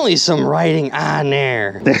definitely some writing on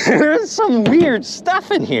there. There's some weird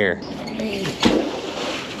stuff in here.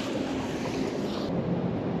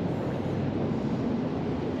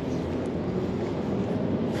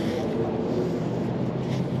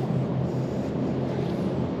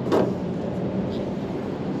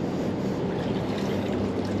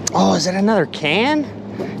 Oh, is that another can?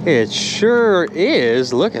 It sure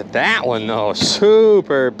is. Look at that one though.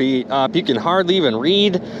 Super beat up. You can hardly even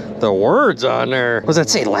read the words on there. What does that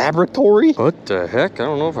say? Laboratory? What the heck? I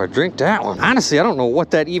don't know if I drink that one. Honestly, I don't know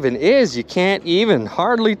what that even is. You can't even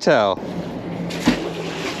hardly tell.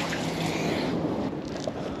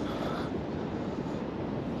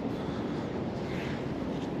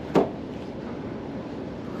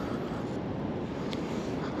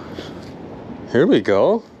 Here we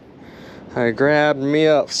go. I grabbed me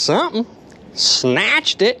up something,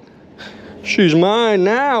 snatched it. She's mine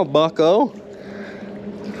now, bucko.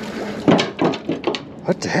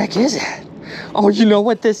 What the heck is that? Oh, you know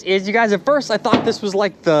what this is, you guys? At first, I thought this was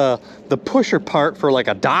like the pusher part for like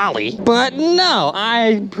a dolly. But no,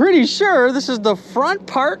 I'm pretty sure this is the front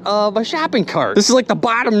part of a shopping cart. This is like the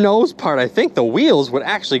bottom nose part. I think the wheels would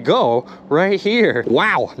actually go right here.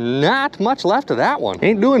 Wow, not much left of that one.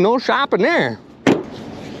 Ain't doing no shopping there.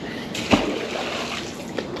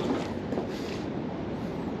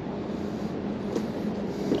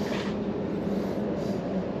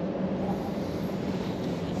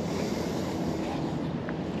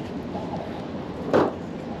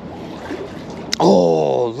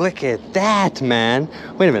 Oh, look at that, man.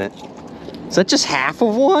 Wait a minute. Is that just half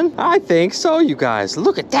of one? I think so, you guys.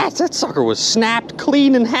 Look at that. That sucker was snapped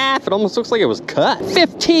clean in half. It almost looks like it was cut.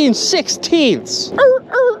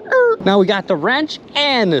 15/16. Now we got the wrench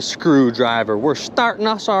and the screwdriver. We're starting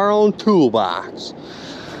us our own toolbox.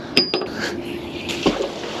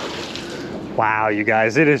 Wow, you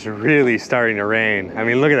guys, it is really starting to rain. I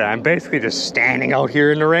mean, look at that. I'm basically just standing out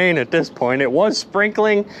here in the rain at this point. It was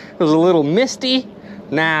sprinkling. It was a little misty.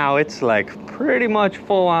 Now it's like pretty much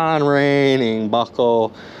full on raining,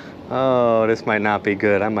 bucko. Oh, this might not be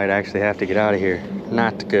good. I might actually have to get out of here.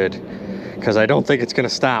 Not good, because I don't think it's gonna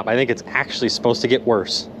stop. I think it's actually supposed to get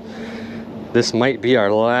worse. This might be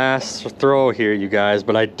our last throw here, you guys,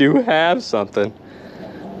 but I do have something.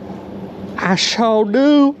 I sure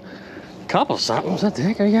do. Couple somethings. What the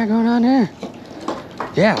heck are you got going on there?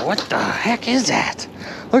 Yeah, what the heck is that?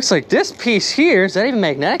 Looks like this piece here, is that even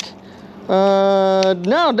magnetic?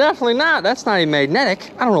 No, definitely not. That's not even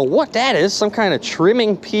magnetic. I don't know what that is. Some kind of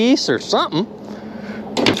trimming piece or something.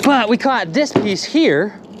 But we caught this piece here,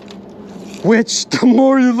 which the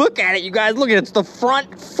more you look at it, you guys, look at it, it's the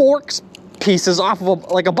front forks pieces off of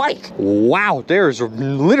like a bike. Wow, there's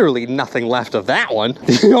literally nothing left of that one.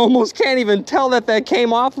 You almost can't even tell that that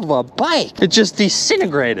came off of a bike. It just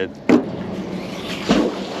disintegrated.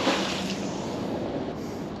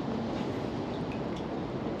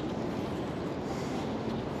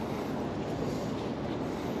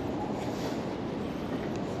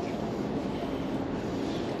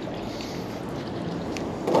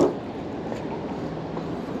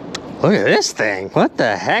 Look at this thing. What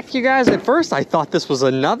the heck, you guys? At first, I thought this was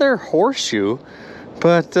another horseshoe,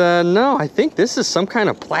 but no, I think this is some kind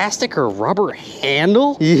of plastic or rubber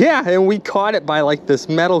handle. Yeah, and we caught it by like this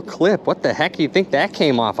metal clip. What the heck do you think that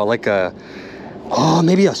came off of? Like a, oh,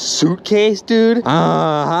 maybe a suitcase, dude?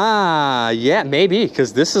 Yeah, maybe,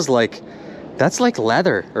 because this is like, that's like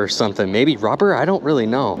leather or something. Maybe rubber, I don't really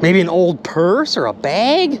know. Maybe an old purse or a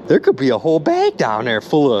bag? There could be a whole bag down there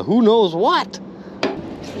full of who knows what.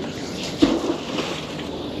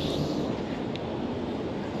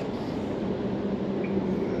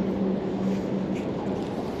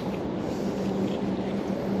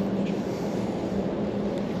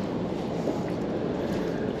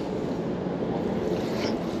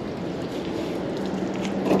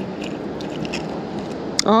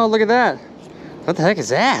 Oh, look at that. What the heck is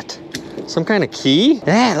that? Some kind of key?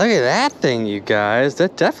 Yeah, look at that thing, you guys.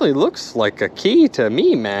 That definitely looks like a key to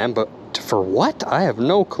me, man, but for what? I have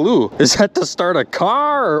no clue. Is that to start a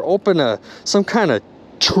car or open some kind of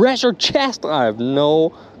treasure chest? I have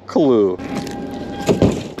no clue.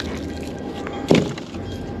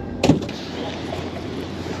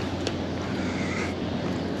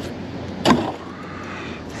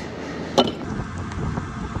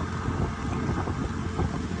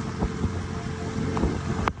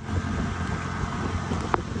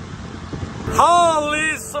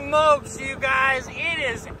 Holy smokes, you guys, it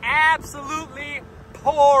is absolutely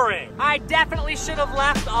pouring. I definitely should have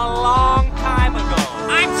left a long time ago.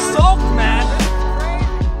 I'm soaked, man. This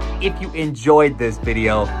is crazy. If you enjoyed this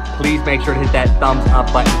video, please make sure to hit that thumbs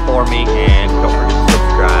up button for me and don't forget to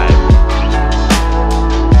subscribe.